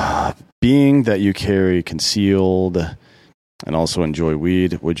 Being that you carry concealed and also enjoy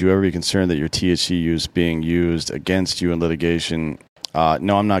weed. Would you ever be concerned that your THC use being used against you in litigation?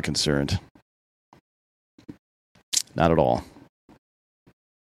 No, I'm not concerned. Not at all.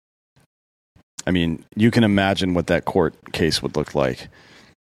 I mean, you can imagine what that court case would look like.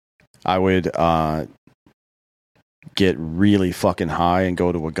 I would get really fucking high and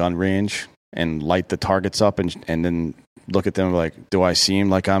go to a gun range and light the targets up and then look at them like, do I seem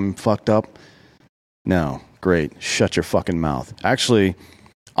like I'm fucked up? No. Great. Shut your fucking mouth. Actually,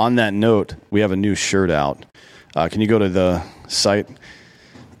 on that note, we have a new shirt out. Can you go to the site?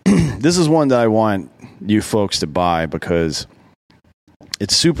 This is one that I want you folks to buy because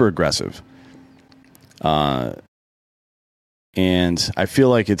it's super aggressive. And I feel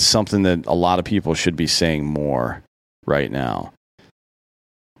like it's something that a lot of people should be saying more right now.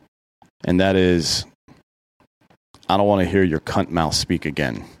 And that is, I don't want to hear your cunt mouth speak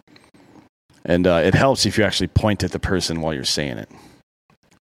again. And it helps if you actually point at the person while you're saying it.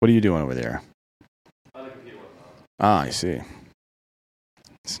 What are you doing over there? Ah, I see.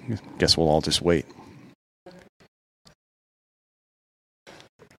 Guess we'll all just wait.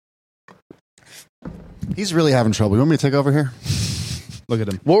 He's really having trouble. You want me to take over here? Look at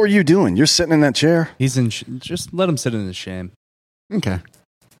him. What were you doing? You're sitting in that chair? He's in. Just let him sit in his shame. Okay.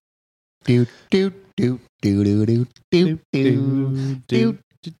 Do do do do do do do do.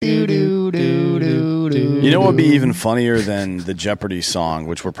 You know what would be even funnier than the Jeopardy song,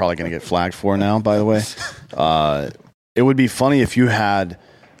 which we're probably going to get flagged for now, by the way? It would be funny if you had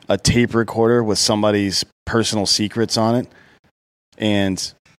a tape recorder with somebody's personal secrets on it,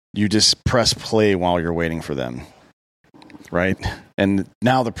 and you just press play while you're waiting for them, right? And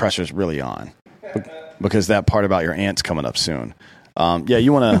now the pressure's really on, because that part about your aunt's coming up soon. Yeah,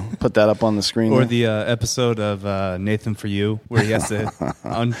 you want to put that up on the screen? Or the episode of Nathan For You, where he has to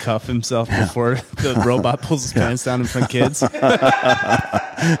uncuff himself before the robot pulls his pants down in front of kids.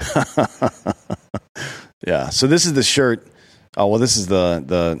 Yeah, so this is the shirt. Oh, well, this is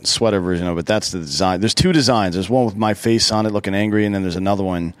the sweater version of it. That's the design. There's two designs. There's one with my face on it looking angry, and then there's another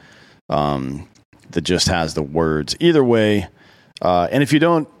one that just has the words. Either way, and if you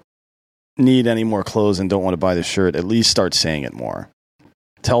don't need any more clothes and don't want to buy the shirt, at least start saying it more.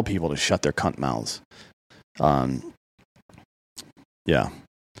 Tell people to shut their cunt mouths. Yeah.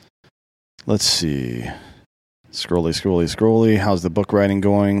 Let's see. Scrolly. How's the book writing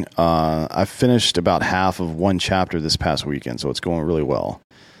going? I finished about half of one chapter this past weekend, so it's going really well.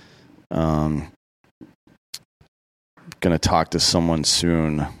 Gonna talk to someone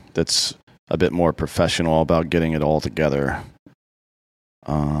soon that's a bit more professional about getting it all together.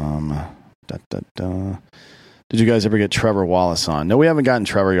 Did you guys ever get Trevor Wallace on? No, we haven't gotten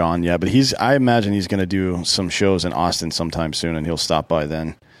Trevor on yet, but I imagine he's going to do some shows in Austin sometime soon, and he'll stop by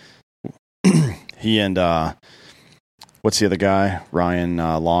then. He and what's the other guy? Ryan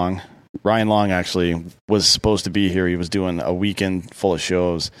Long. Ryan Long actually was supposed to be here. He was doing a weekend full of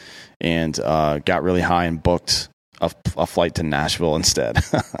shows and got really high and booked a flight to Nashville instead.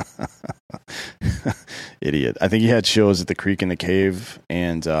 Idiot. I think he had shows at the Creek and the Cave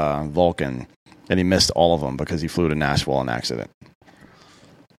and Vulcan, and he missed all of them because he flew to Nashville on accident.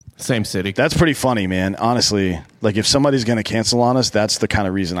 Same city. That's pretty funny, man. Honestly, like if somebody's going to cancel on us, that's the kind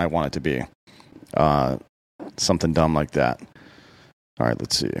of reason I want it to be. Something dumb like that. All right,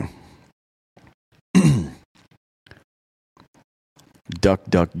 let's see.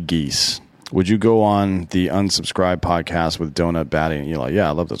 Duck Geese. Would you go on the Unsubscribed podcast with Donut, Batty, and Eli? Yeah,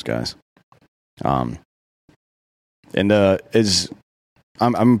 I love those guys. I'm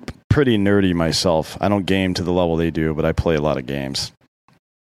pretty nerdy myself. I don't game to the level they do, but I play a lot of games.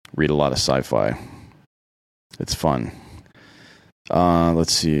 Read a lot of sci-fi. It's fun.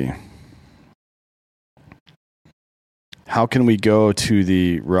 Let's see. How can we go to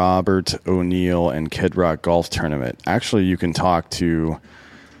the Robert O'Neill and Kid Rock golf tournament? Actually, you can talk to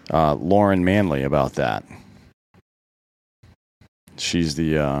Lauren Manley about that. She's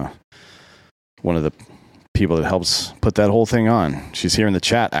the one of the people that helps put that whole thing on. She's here in the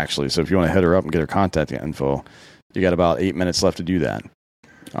chat, actually. So if you want to hit her up and get her contact info, you got about 8 minutes left to do that.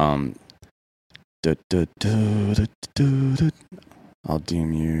 I'll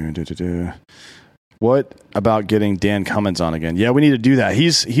deem you. What about getting Dan Cummins on again? Yeah, we need to do that.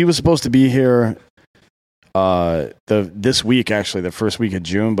 He was supposed to be here this week, actually, the first week of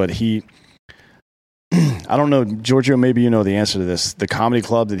June, but he I don't know, Giorgio, maybe you know the answer to this. The comedy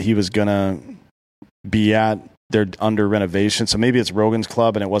club that he was gonna be at, they're under renovation, so maybe it's Rogan's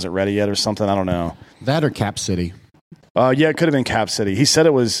Club and it wasn't ready yet or something. I don't know. That or Cap City. Yeah, it could have been Cap City. He said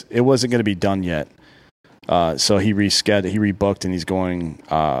it wasn't going to be done yet. So he rebooked and he's going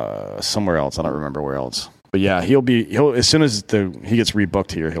somewhere else. I don't remember where else. But yeah, he'll as soon as he gets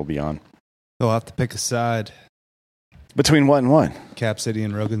rebooked here, he'll be on. They'll have to pick a side. Between what and what? Cap City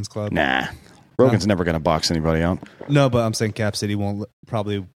and Rogan's Club. Nah. Rogan's never going to box anybody out. No, but I'm saying Cap City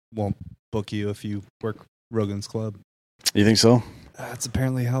probably won't book you if you work Rogan's Club. You think so? That's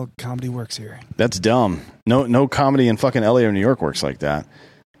apparently how comedy works here. That's dumb. No comedy in fucking LA or New York works like that.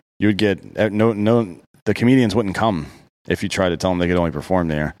 You would get the comedians wouldn't come if you tried to tell them they could only perform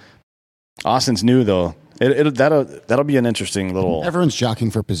there. Austin's new though. That'll be an interesting little. Everyone's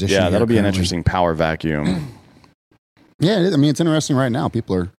jockeying for position. Yeah, here that'll be an currently. interesting power vacuum. Yeah, I mean, it's interesting right now.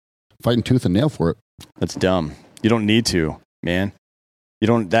 People are fighting tooth and nail for it. That's dumb. You don't need to, man. You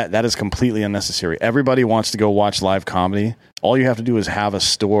don't. That is completely unnecessary. Everybody wants to go watch live comedy. All you have to do is have a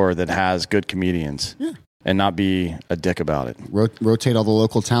store that has good comedians, and not be a dick about it. Rotate all the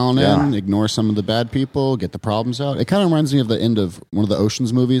local talent in, ignore some of the bad people, get the problems out. It kind of reminds me of the end of one of the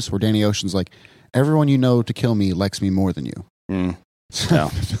Ocean's movies where Danny Ocean's like, everyone you know to kill me likes me more than you. So Yeah. I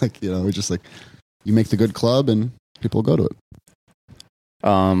feel like, it's just like you make the good club and people go to it.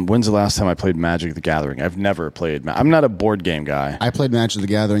 When's the last time I played Magic the Gathering? I've never played. I'm not a board game guy. I played Magic the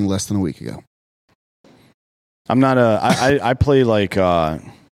Gathering less than a week ago. I'm not a. I play like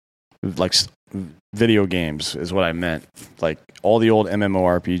video games is what I meant. Like all the old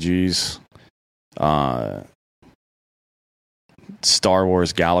MMORPGs, Star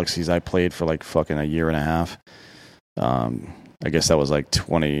Wars Galaxies. I played for like fucking a year and a half. I guess that was like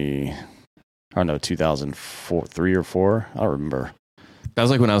 2004, 3 or 4. I don't remember. That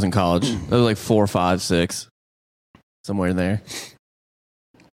was like when I was in college. That was like 4, 5, 6, somewhere in there.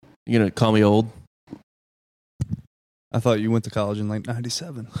 You gonna call me old? I thought you went to college in like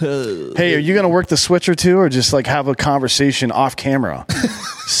 97. Hey, are you going to work the switcher too, or just like have a conversation off camera?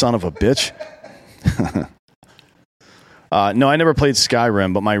 Son of a bitch. No, I never played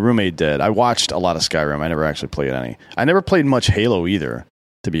Skyrim, but my roommate did. I watched a lot of Skyrim. I never actually played any. I never played much Halo either,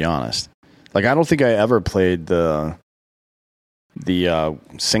 to be honest. Like, I don't think I ever played the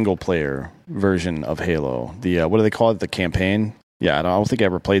single player version of Halo. The what do they call it? The campaign? Yeah, I don't think I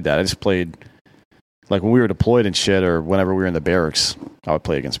ever played that. I just played. Like when we were deployed and shit, or whenever we were in the barracks, I would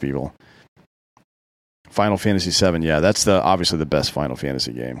play against people. Final Fantasy VII, yeah, that's obviously the best Final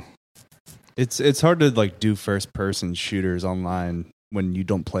Fantasy game. It's hard to like do first person shooters online when you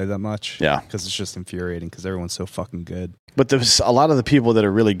don't play that much. Yeah, because it's just infuriating because everyone's so fucking good. But there's a lot of the people that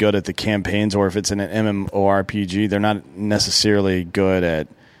are really good at the campaigns, or if it's in an MMORPG, they're not necessarily good at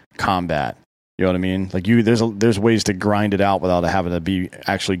combat. You know what I mean? Like there's ways to grind it out without having to be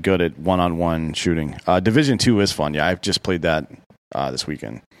actually good at one-on-one shooting. Division 2 is fun. Yeah, I've just played that this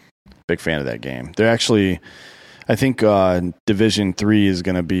weekend. Big fan of that game. They're actually, I think Division 3 is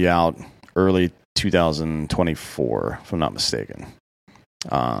going to be out early 2024, if I'm not mistaken.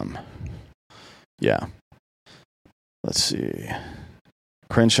 Yeah. Let's see.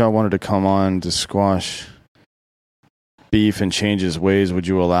 Crenshaw wanted to come on to squash beef and change his ways. Would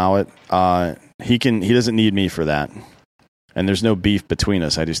you allow it? He doesn't need me for that. And there's no beef between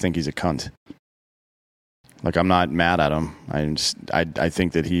us. I just think he's a cunt. Like, I'm not mad at him. I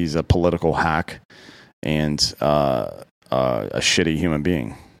think that he's a political hack and a shitty human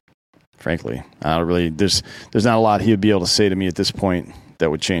being. Frankly, I don't really. There's not a lot he would be able to say to me at this point that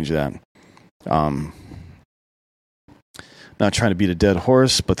would change that. Not trying to beat a dead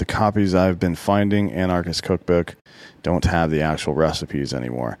horse, but the copies I've been finding, Anarchist Cookbook, don't have the actual recipes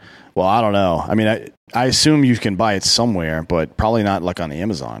anymore. Well, I don't know. I mean, I assume you can buy it somewhere, but probably not like on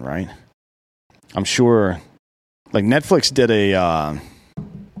Amazon, right? I'm sure. Like Netflix did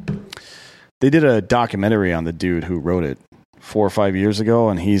they did a documentary on the dude who wrote it 4 or 5 years ago,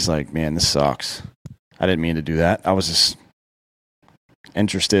 and he's like, "Man, this sucks. I didn't mean to do that. I was just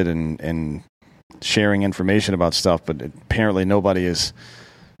interested in sharing information about stuff, but apparently nobody is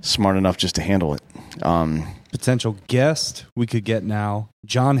smart enough just to handle it." Potential guest we could get now,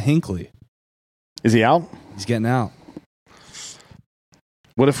 John Hinckley. Is he out? He's getting out.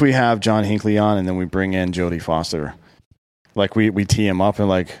 What if we have John Hinckley on and then we bring in Jodie Foster? Like we tee him up and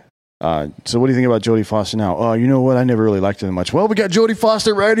like, so what do you think about Jodie Foster now? Oh, you know what? I never really liked her that much. Well, we got Jodie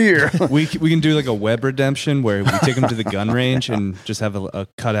Foster right here. we can do like a web redemption where we take him to the gun range and just have a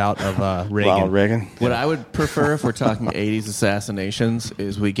cutout of Reagan. Ronald Reagan. What I would prefer if we're talking 80s assassinations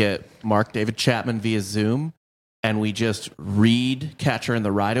is we get Mark David Chapman via Zoom and we just read Catcher in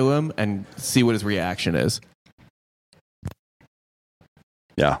the Rye to him and see what his reaction is.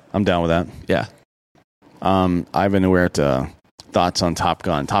 Yeah, I'm down with that. Yeah. Ivan Huerta, thoughts on Top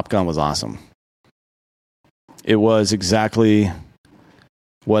Gun. Top Gun was awesome. It was exactly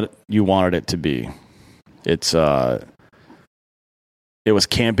what you wanted it to be. It's It was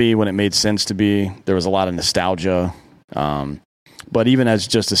campy when it made sense to be. There was a lot of nostalgia. But even as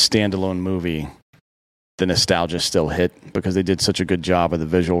just a standalone movie, the nostalgia still hit because they did such a good job of the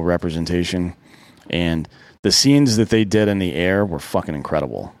visual representation. And the scenes that they did in the air were fucking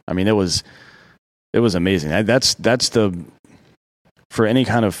incredible. I mean, it was amazing. That's for any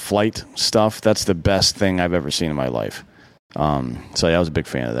kind of flight stuff, that's the best thing I've ever seen in my life. So yeah, I was a big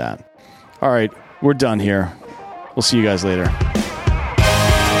fan of that. All right, we're done here. We'll see you guys later.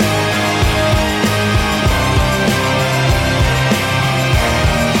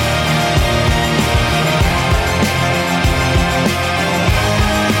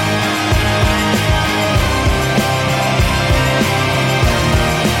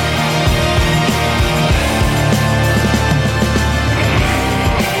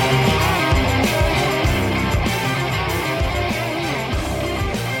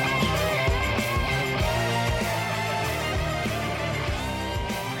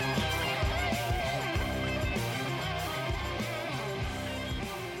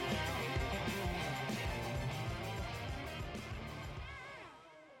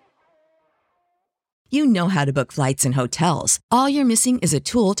 You know how to book flights and hotels. All you're missing is a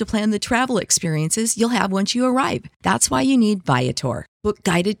tool to plan the travel experiences you'll have once you arrive. That's why you need Viator. Book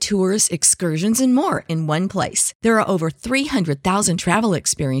guided tours, excursions, and more in one place. There are over 300,000 travel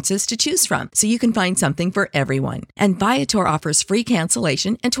experiences to choose from, so you can find something for everyone. And Viator offers free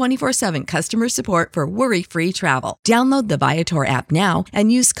cancellation and 24/7 customer support for worry-free travel. Download the Viator app now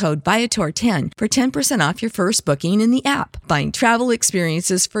and use code Viator10 for 10% off your first booking in the app. Find travel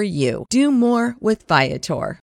experiences for you. Do more with Viator.